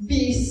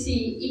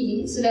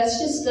 BCE. So that's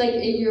just like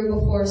a year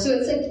before. So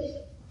it's like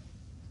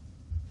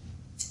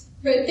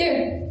right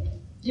there,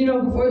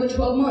 before the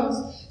 12 months.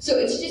 So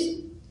it's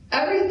just,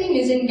 everything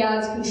is in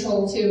God's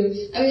control too.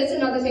 I mean, that's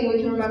another thing we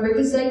can remember,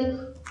 because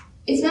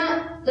it's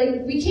not,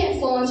 we can't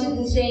fall into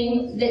the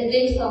thing that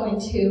they fell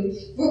into.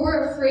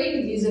 We're afraid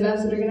of these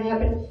events that are going to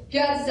happen.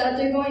 God said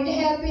they're going to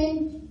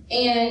happen,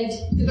 and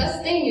the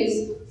best thing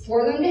is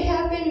for them to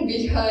happen,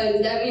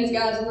 because that means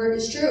God's word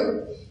is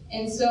true.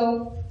 And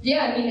so,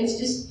 yeah, I mean, it's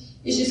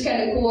just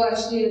kind of cool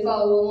actually to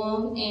follow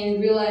along and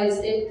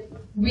realize that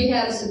we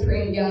have a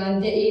supreme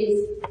God that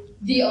is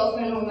the Alpha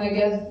and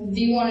Omega,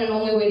 the one and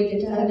only way to get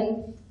to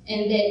heaven,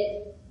 and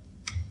that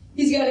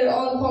He's got it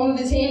all in the palm of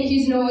His hand.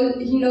 He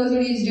knows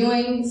what He's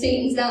doing.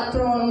 Satan's not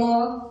throwing Him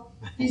off.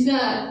 He's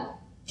not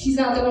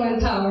the one in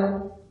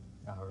power.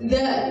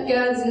 That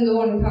God's the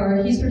one in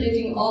power. He's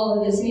predicting all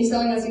of this, and He's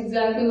telling us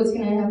exactly what's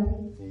going to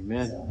happen.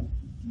 Amen.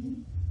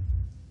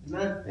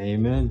 So.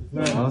 Amen.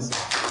 Awesome.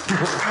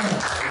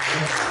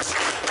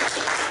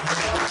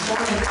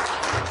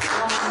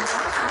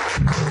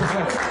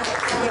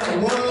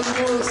 One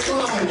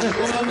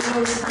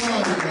more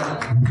slide.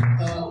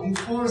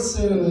 Before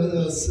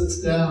Sarah sits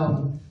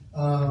down,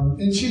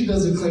 and she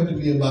doesn't claim to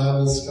be a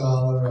Bible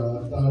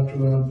scholar, Dr.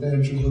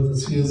 Patrick with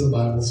us, he is a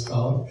Bible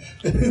scholar.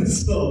 And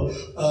so,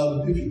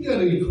 if you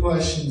got any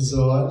questions,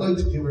 though, I'd like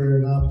to give her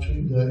an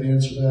opportunity to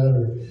answer that,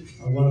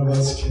 or one of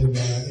us can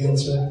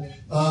answer it.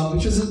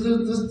 Because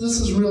this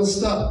is real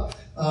stuff.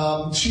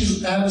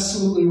 She's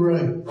absolutely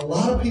right. A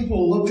lot of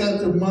people look at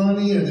their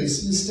money, or they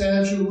see the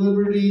Statue of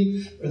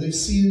Liberty, or they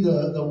see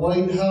the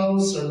White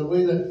House, or the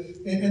way that,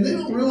 and they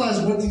don't realize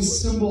what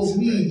these symbols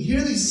mean. Here,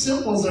 these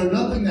symbols are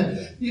nothing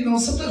that,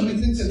 sometimes we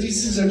think that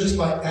these things are just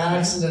by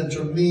accident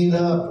or made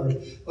up, or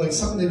like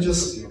something they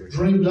just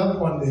dreamed up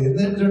one day, and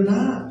they're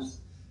not.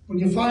 When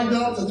you find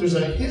out that there's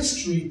a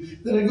history,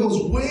 that it goes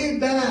way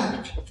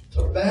back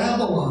to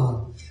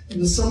Babylon, and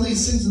to some of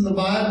these things in the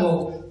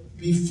Bible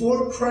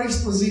before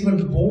Christ was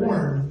even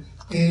born,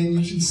 and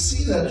you can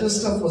see that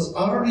this stuff was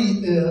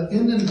already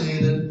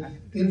inundated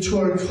into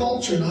our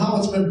culture and how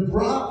it's been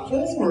brought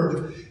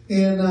forward.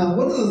 And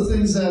one of the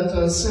things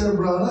that Sarah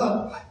brought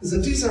up is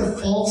that these are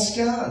false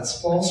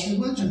gods, false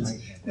religions,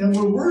 and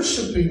we're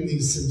worshiping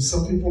these things.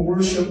 Some people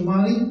worship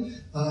money.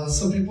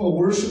 Some people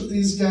worship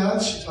these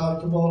gods. She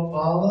talked about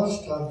Allah.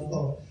 She talked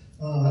about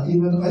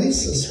even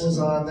ISIS was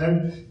on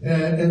there,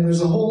 and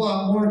there's a whole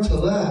lot more to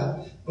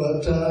that.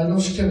 But I know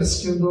she kind of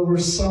skimmed over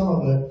some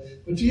of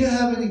it. But do you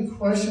have any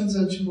questions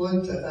that you'd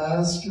like to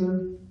ask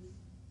her?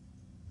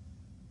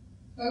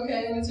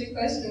 Okay, what's your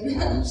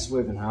question? I'm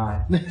swimming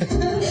high.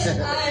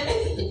 Hi.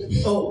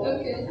 Oh.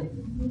 Okay,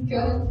 go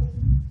ahead.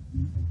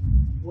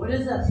 What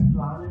is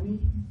astronomy?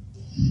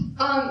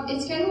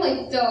 It's kind of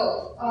like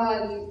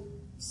the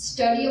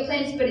study of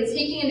planets, but it's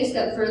taking it a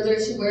step further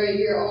to where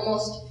you're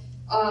almost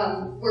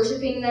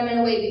worshiping them in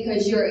a way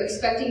because you're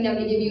expecting them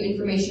to give you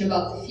information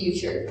about the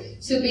future.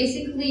 So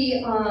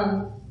basically,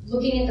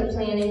 looking at the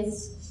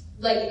planets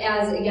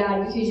as a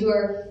god, because you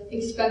are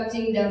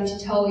expecting them to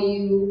tell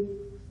you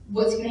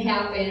what's going to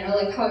happen,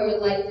 or how your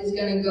life is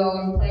going to go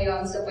and play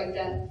out and stuff like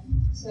that.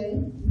 So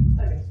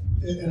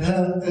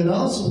it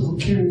also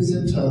carries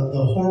into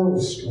the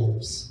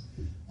horoscopes.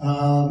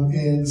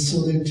 And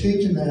so they've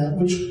taken that,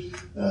 which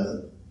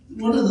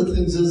one of the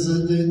things is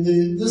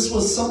that this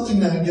was something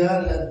that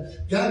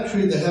God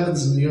created the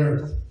heavens and the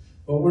earth.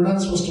 But we're not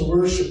supposed to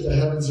worship the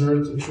heavens and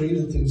earth, the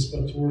created things,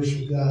 but to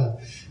worship God.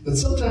 But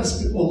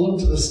sometimes people look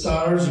to the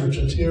stars or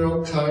to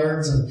tarot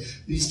cards and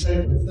these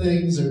type of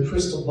things, or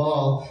crystal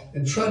ball,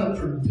 and try to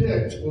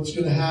predict what's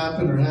going to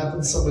happen or happen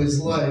in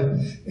somebody's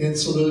life. And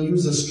so they'll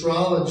use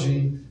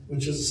astrology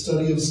which is a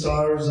study of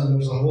stars, and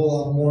there's a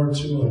whole lot more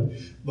to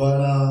it.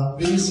 But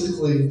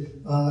basically,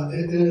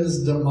 it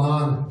is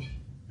demonic.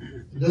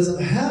 It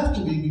doesn't have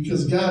to be,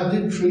 because God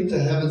did create the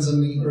heavens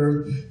and the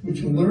earth. We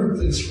can learn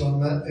things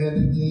from it. And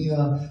in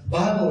the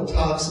Bible, it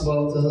talks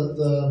about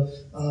the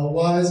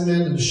wise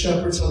men and the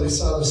shepherds, how they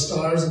saw the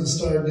stars and the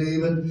Star of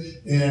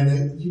David.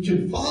 And you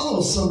can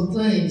follow some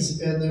things,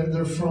 and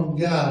they're from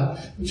God.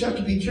 But you have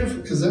to be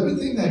careful, because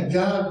everything that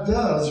God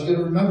does, you got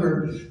to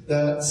remember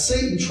that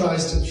Satan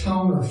tries to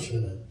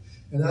counterfeit it.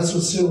 And that's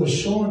what Sil was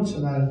showing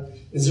tonight,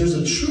 is there's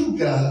a true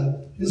God.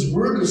 His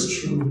word is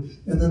true.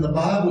 And then the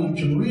Bible, you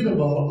can read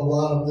about a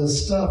lot of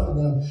this stuff, and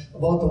then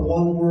about the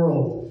one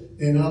world,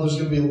 and how there's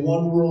going to be a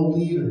one world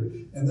leader.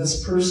 And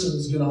this person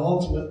is going to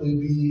ultimately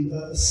be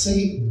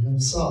Satan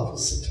himself, a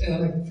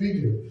satanic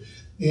figure.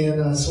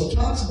 And so it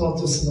talks about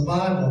this in the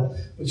Bible,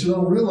 but you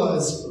don't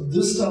realize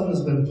this stuff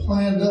has been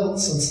planned out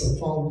since the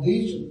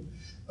foundation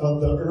of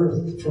the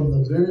earth, from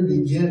the very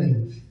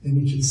beginning. And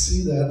you can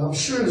see that. And I'm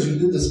sure as you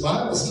did this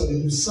Bible study,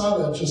 you saw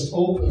that just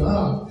open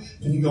up,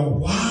 and you go,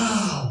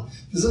 wow.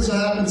 Because that's what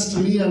happens to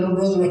me. I know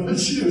Brother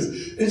Ron's shoes.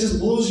 It just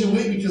blows you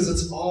away, because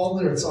it's all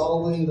there. It's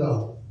all laid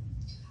out.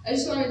 I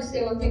just wanted to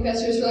say one thing,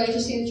 Pastor. It's really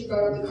interesting that you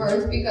brought up the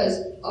cards,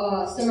 because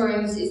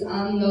Semiramis is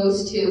on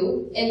those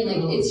too. And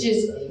like, it's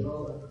just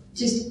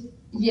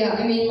yeah,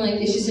 I mean, like,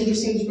 it's just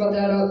interesting that you brought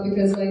that up,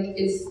 because like,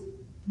 it's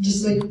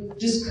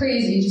just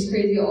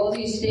crazy. All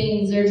these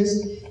things, they're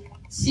just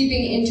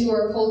seeping into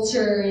our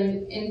culture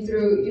and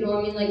through, you know,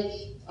 I mean, like,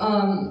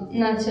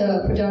 not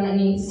to put down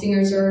any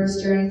singers or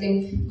artists or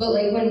anything, but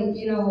like when,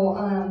 you know,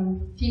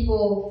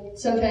 people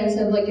sometimes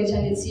have like a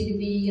tendency to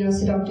be, you know,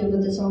 seductive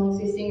with the songs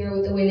they sing or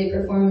with the way they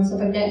perform and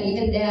stuff like that, and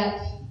even that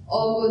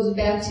all goes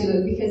back to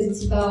it, because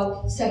it's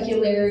about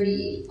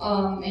secularity,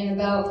 and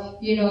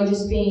about, you know,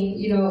 just being,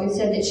 you know, it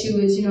said that she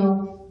was, you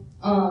know,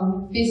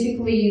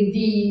 basically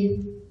the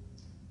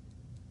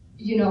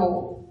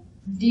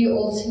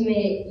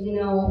ultimate,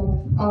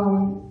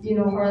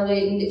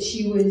 harlot, and that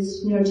she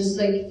was, you know, just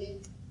like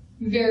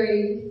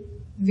very,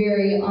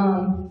 very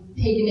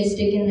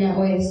paganistic in that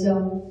way.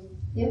 So,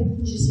 yeah,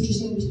 it's just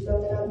interesting that you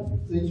brought that up.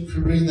 Thank you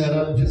for bringing that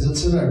up, because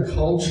it's in our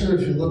culture.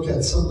 If you look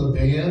at some of the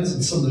bands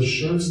and some of the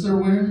shirts they're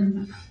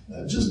wearing,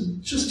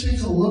 just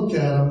take a look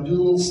at them, do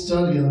a little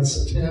study on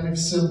satanic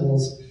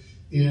symbols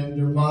in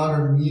their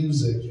modern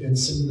music, and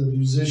some of the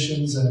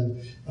musicians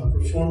and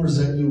performers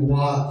that you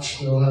watch.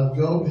 They'll have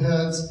goat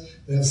heads,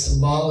 they have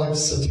symbolic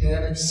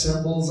satanic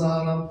symbols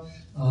on them.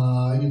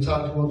 You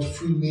talked about the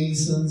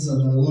Freemasons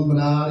and the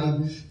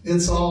Illuminati.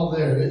 It's all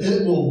there.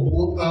 It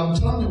will, I'm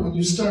telling you, when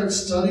you start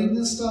studying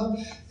this stuff,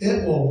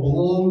 it will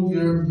blow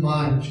your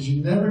mind, because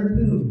you never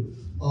knew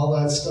all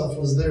that stuff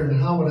was there,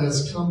 and how it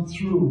has come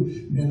through,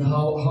 and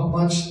how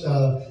much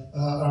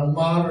our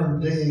modern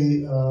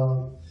day,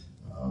 a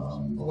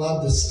lot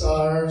of the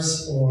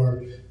stars,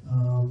 or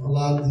a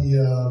lot of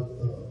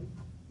the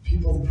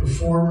people,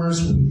 performers,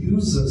 who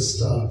use this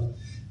stuff.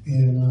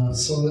 And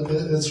so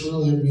it's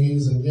really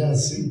amazing. Yeah,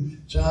 see,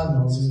 John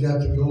knows. He's got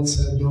the goat's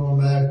head going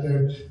back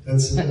there.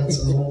 That's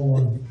an old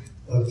one.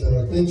 But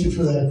thank you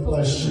for that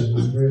question. It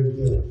was very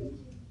good.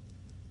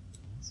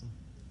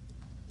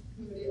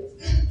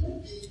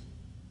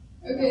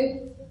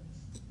 Okay.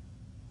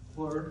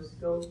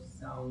 Horoscope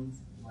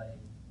sounds like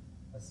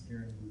a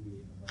scary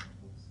movie about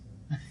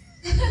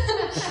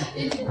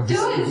It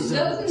does,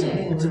 doesn't it?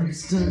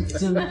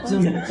 I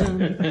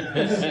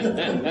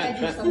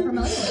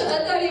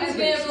thought he was going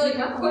to have like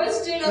a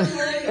question. I'm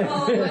like,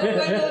 oh, I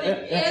don't know the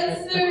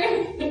answer.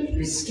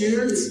 You're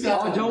scared,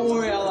 Scott. Don't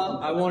worry,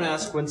 I won't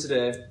ask one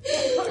today.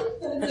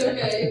 That's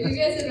okay. If you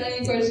guys have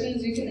any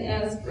questions, you can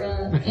ask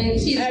Ron. And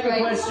he's I have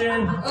right. a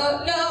question.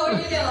 No,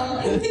 you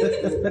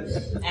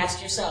don't.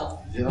 Ask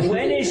yourself.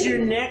 When is your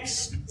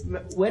next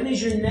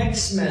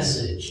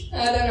message? I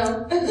don't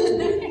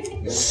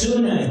know.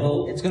 Soon, I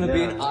hope. It's going to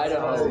be in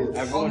Idaho.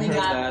 Everyone Only heard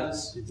God that.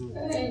 knows.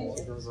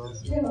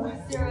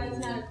 Sarah, it's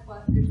not a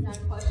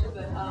question,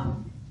 but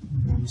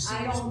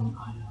I don't,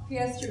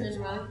 Pastor and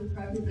Ron can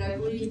correct me, but I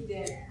believe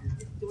that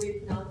the way to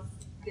pronounce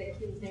that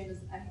king's name is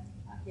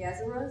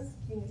Ahasuerus,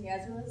 King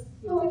Ahasuerus.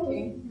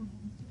 King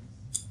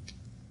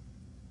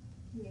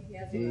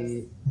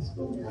Ahasuerus.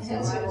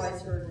 That's how I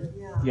always heard it.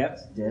 Yeah. Yep.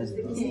 He was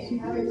the king.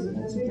 He was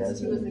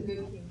a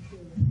good king too.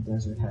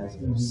 Desert has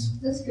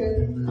That's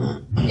good.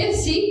 Yeah,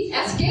 see?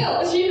 Ask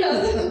Gail. She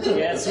knows.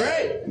 That's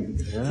right.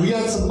 We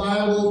got some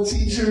Bible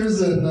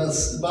teachers and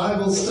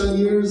Bible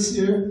studiers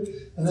here,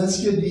 and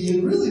that's good.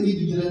 You really need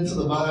to get into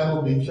the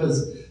Bible,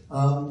 because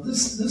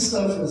this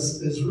stuff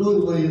is really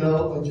laid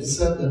out. Like you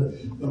said,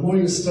 the more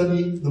you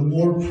study, the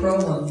more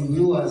prevalent you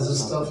realize this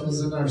stuff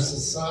is in our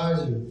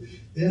society.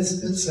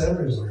 It's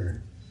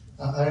everywhere.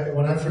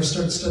 When I first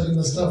started studying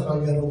this stuff, I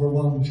got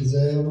overwhelmed, because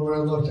everywhere I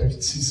looked, I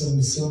could see some of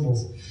the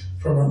symbols.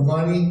 From our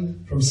money,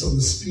 from some of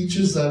the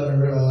speeches that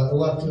our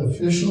elected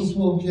officials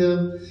will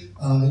give.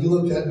 You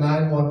look at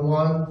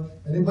 911.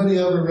 Anybody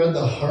ever read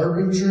The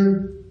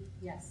Harbinger?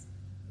 Yes.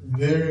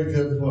 Very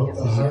good book,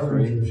 The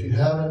Harbinger. If you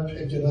haven't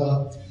picked it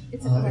up,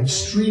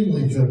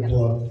 extremely good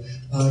book.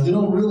 You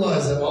don't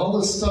realize that all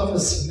this stuff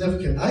is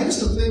significant. I used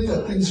to think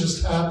that things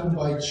just happened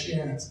by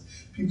chance.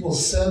 People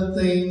said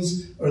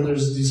things, or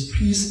there's these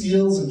peace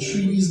deals and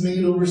treaties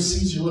made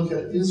overseas. You look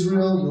at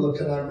Israel, you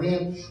look at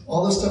Iran,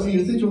 all this stuff, and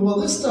you're thinking, well,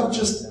 this stuff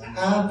just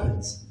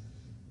happens.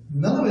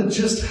 None of it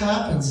just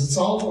happens. It's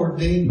all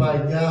ordained by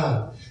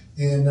God.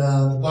 And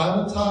the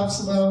Bible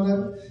talks about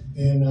it,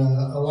 and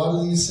a lot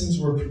of these things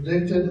were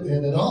predicted,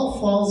 and it all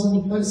falls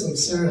into place, like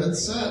Sarah had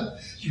said.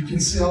 You can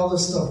see all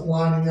this stuff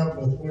lining up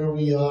with where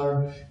we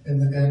are in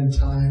the end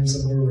times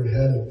and where we're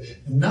headed.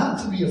 And not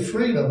to be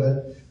afraid of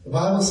it. The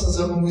Bible says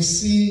that when we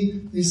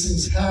see these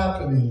things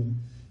happening,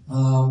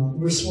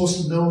 we're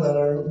supposed to know that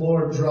our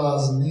Lord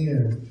draws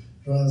near,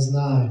 draws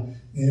nigh.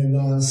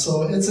 And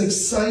so it's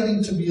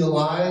exciting to be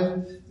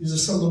alive. These are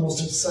some of the most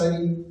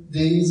exciting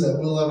days that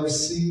we'll ever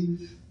see.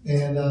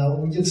 And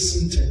we get to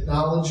see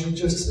technology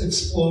just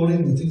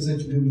exploding, the things they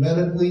can do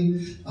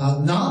medically.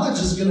 Knowledge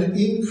is going to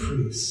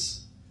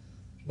increase.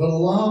 But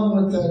along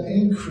with that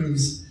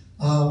increase,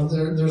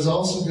 there's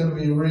also going to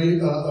be a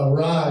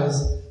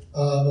rise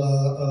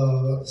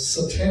of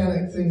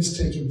satanic things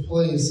taking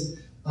place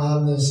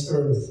on this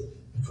earth.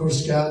 Of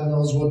course, God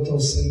knows what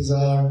those things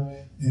are.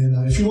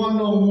 And if you want to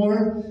know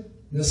more,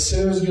 Miss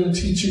Sarah's going to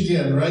teach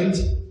again, right?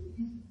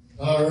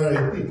 All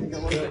right.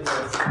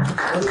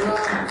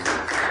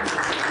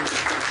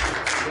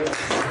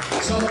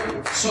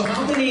 So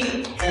how many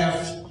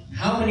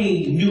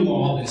knew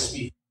all this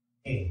before?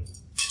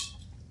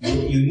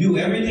 You knew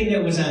everything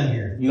that was on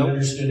here. You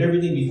understood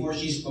everything before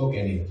she spoke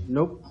anything.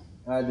 Nope,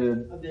 I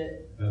did. A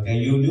bit. Okay,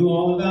 you knew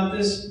all about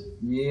this?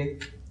 Yeah.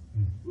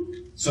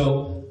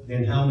 So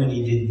then how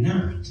many did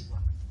not?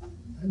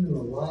 I knew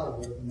a lot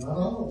of it, but not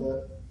all of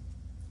it.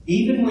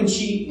 Even when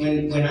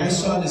I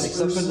saw this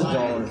Except first for the slide,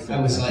 dollar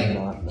I was like,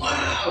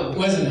 wow,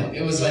 wasn't it?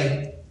 It was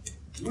like,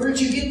 where'd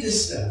you get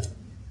this stuff?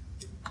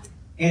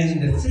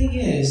 And the thing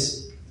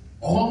is,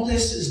 all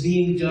this is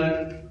being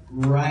done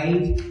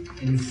right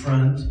in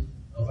front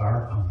of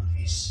our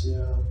eyes.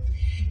 Yeah.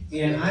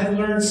 And I've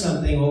learned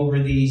something over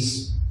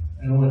these,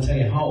 I don't want to tell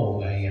you how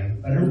old I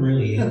am, but I'm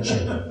really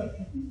ancient.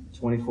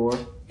 24.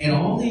 And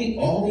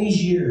all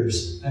these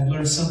years, I've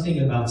learned something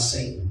about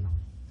Satan.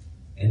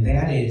 And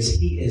that is,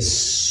 he is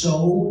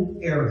so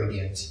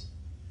arrogant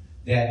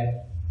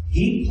that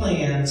he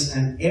plans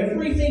on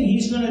everything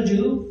he's going to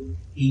do,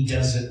 he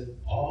does it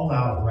all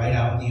out, right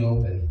out in the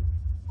open.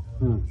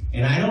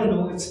 And I don't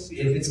know if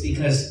it's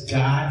because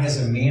God has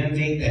a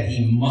mandate that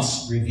he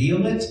must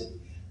reveal it,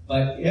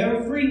 but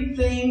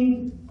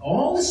everything,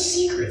 all the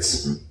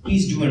secrets,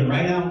 he's doing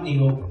right out in the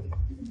open.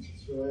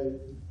 That's right.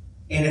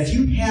 And if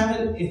you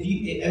haven't,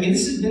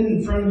 this has been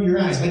in front of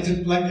your eyes, like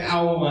the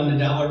owl on the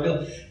dollar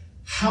bill.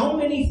 How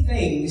many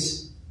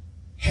things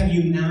have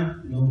you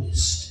not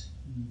noticed?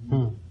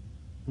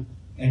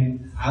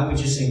 And I would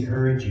just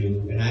encourage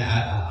you, and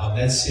I'll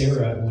bet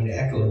Sarah would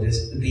echo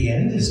this, the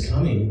end is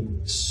coming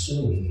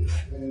soon.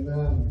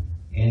 Amen.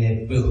 And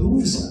it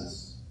behooves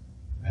us,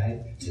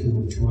 right,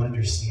 to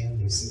understand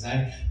these things.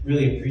 I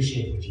really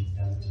appreciate what you've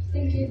done today.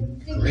 Thank you.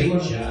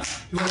 Great job.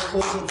 You want to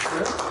close in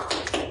prayer? I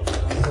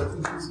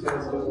think these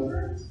guys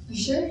are... You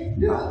sure?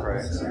 Yeah.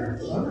 Right.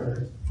 All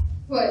right.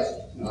 What?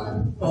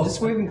 Oh,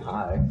 just waving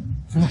hi.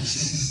 Hi!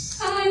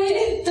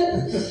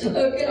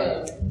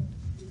 Okay.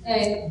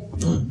 Hey.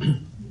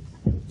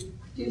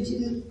 Dear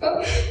Jesus.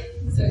 Oh,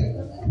 sorry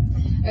about that.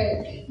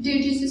 Alright. Dear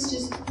Jesus,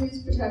 just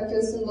please protect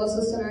us and bless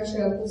us on our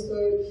travels,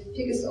 Lord.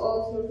 Take us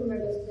all to and from our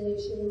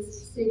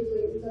destinations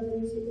safely without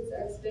any tickets,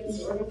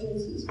 accidents, or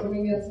hindrances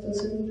going against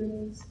us or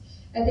hindering us.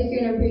 I thank you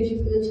and I praise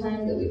you for the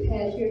time that we've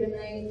had here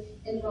tonight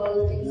and for all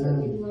the things that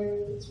we've learned.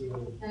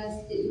 I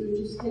ask that you would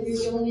just have your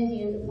healing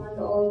hand upon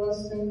all of us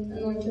and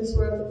anoint us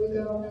wherever we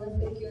go. And I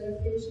thank you and I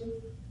praise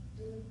you.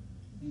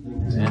 One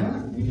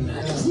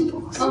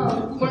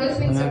of the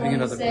things I wanted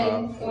to say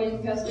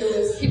when Pastor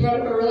he brought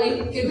up a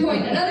really good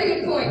point, another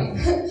good point,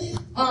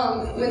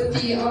 with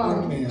the,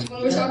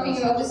 when we're talking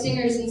about the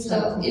singers and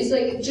stuff, is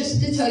like,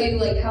 just to tell you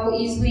like how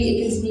easily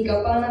it can sneak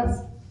up on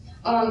us.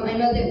 I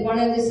know that one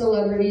of the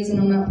celebrities, and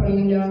I'm not putting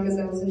him down because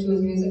I listen to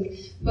his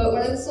music, but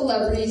one of the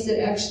celebrities that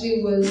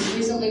actually was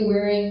recently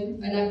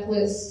wearing a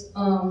necklace,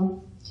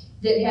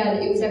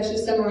 it was actually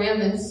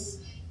Semiramis,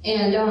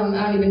 and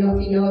I don't even know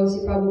if he knows,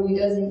 he probably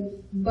doesn't.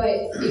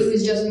 But it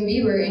was Justin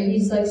Bieber, and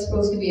he's like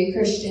supposed to be a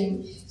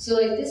Christian. So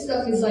like this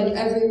stuff is like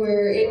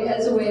everywhere. It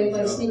has a way of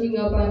like sneaking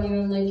up on you,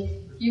 and like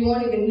you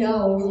won't even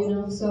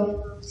know,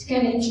 So it's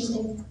kind of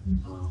interesting.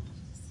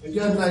 I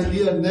got an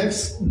idea.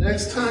 Next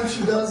time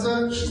she does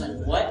that, she's like,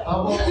 What?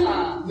 How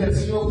about,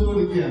 yes, she'll do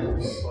it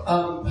again.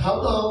 How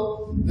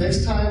about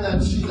next time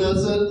that she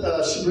does it,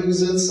 she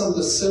brings in some of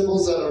the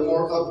symbols that are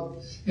more up,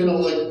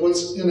 like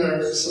what's in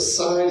our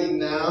society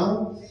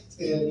now.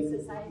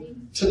 In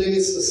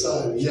today's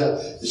society, yeah.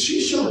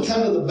 She showed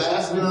kind of the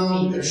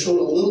background and showed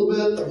a little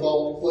bit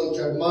about like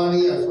our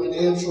money, our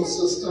financial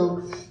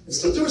system. And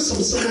so there were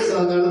some symbols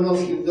on there. I don't know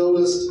if you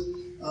noticed.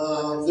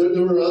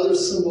 There were other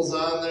symbols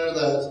on there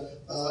that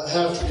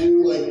have to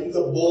do, like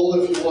the bull,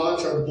 if you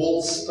watch our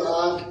bull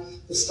stock,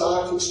 the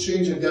stock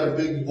exchange, they've got a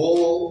big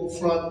bull in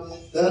front.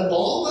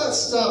 All that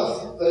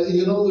stuff,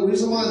 you know, the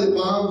reason why they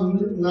bombed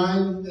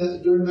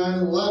during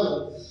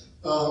 9/11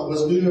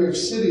 was New York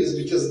City is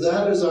because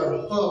that is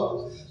our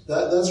hub.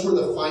 That's where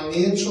the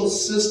financial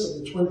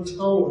system, the Twin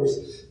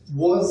Towers,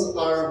 was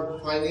our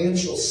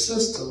financial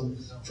system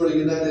for the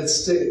United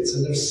States.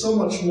 And there's so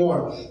much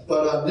more.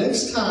 But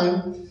next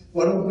time,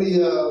 why don't we,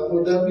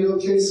 would that be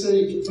okay, Sarah?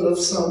 You can put up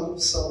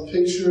some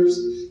pictures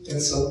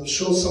and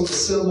show some of the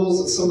symbols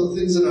and some of the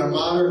things in our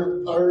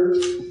modern art,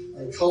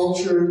 our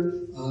culture,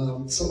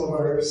 some of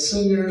our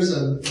singers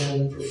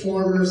and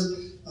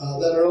performers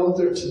that are out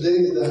there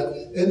today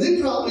and they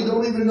probably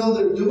don't even know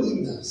they're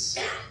doing this.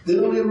 They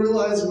don't even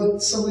realize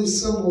what some of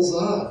these symbols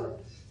are.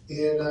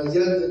 And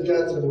yet they've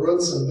got their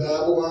roots in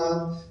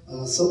Babylon.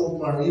 Some of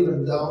them are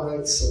even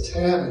downright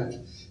satanic.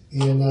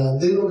 And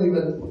they don't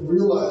even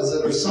realize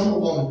that, or some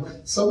of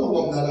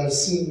them that I've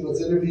seen with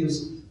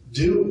interviews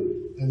do.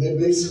 And they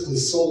basically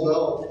sold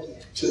out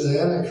to the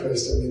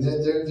Antichrist. I mean,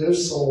 they're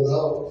sold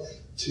out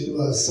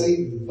to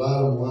Satan,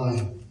 bottom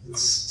line.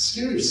 It's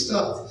scary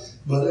stuff,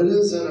 but it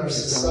is in our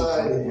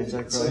society.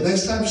 So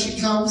next time she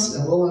comes,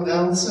 and we'll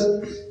announce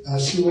it,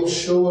 she will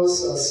show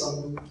us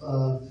some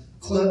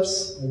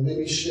clips and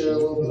maybe share a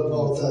little bit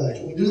about that.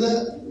 Can we do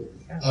that?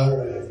 All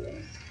right.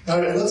 All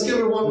right, let's give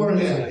her one more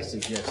hand.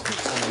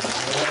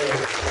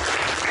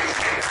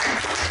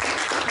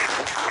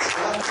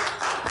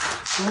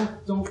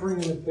 Don't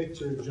bring in a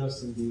picture of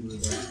Justin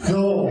Bieber.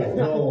 No.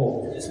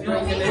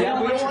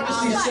 Yeah, we don't want to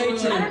see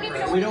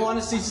Satan. We don't want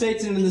to see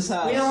Satan in this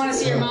house. We don't want to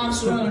see your mom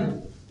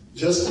swoon.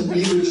 Justin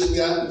Bieber just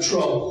got in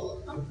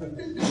trouble.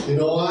 You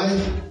know why?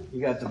 He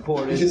got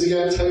deported. Because he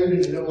got tired and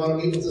he didn't want to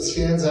meet with his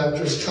fans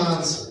after his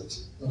concert.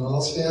 And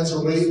all his fans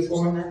were waiting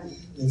for him.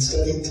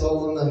 Instead, he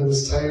told them that he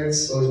was tired,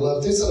 so he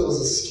left. They said it was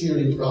a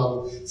security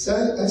problem.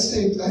 So I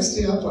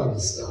stay up on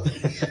this stuff.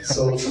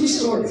 So, true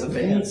story. It's a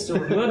bad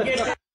story. Look at